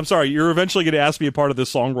 I'm sorry, you're eventually going to ask me a part of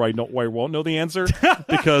this song where I won't know the answer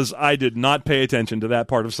because I did not pay attention to that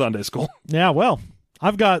part of Sunday school. Yeah, well,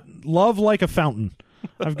 I've got love like a fountain.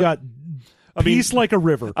 I've got peace like a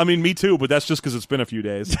river. I mean, me too, but that's just because it's been a few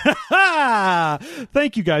days.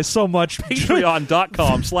 Thank you guys so much.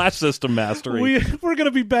 Patreon.com/System Mastery. We're going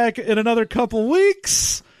to be back in another couple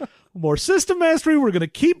weeks. More System Mastery. We're going to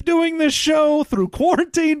keep doing this show through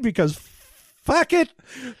quarantine because... fuck it.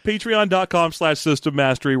 Patreon.com/System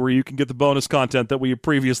Mastery, where you can get the bonus content that we have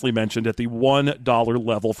previously mentioned at the $1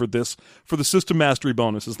 level for the System Mastery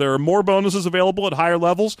bonuses. There are more bonuses available at higher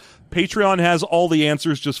levels. Patreon has all the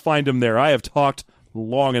answers. Just find them there. I have talked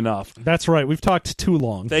long enough. That's right. We've talked too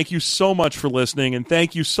long. Thank you so much for listening, and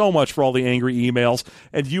thank you so much for all the angry emails.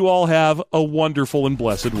 And you all have a wonderful and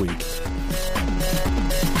blessed week.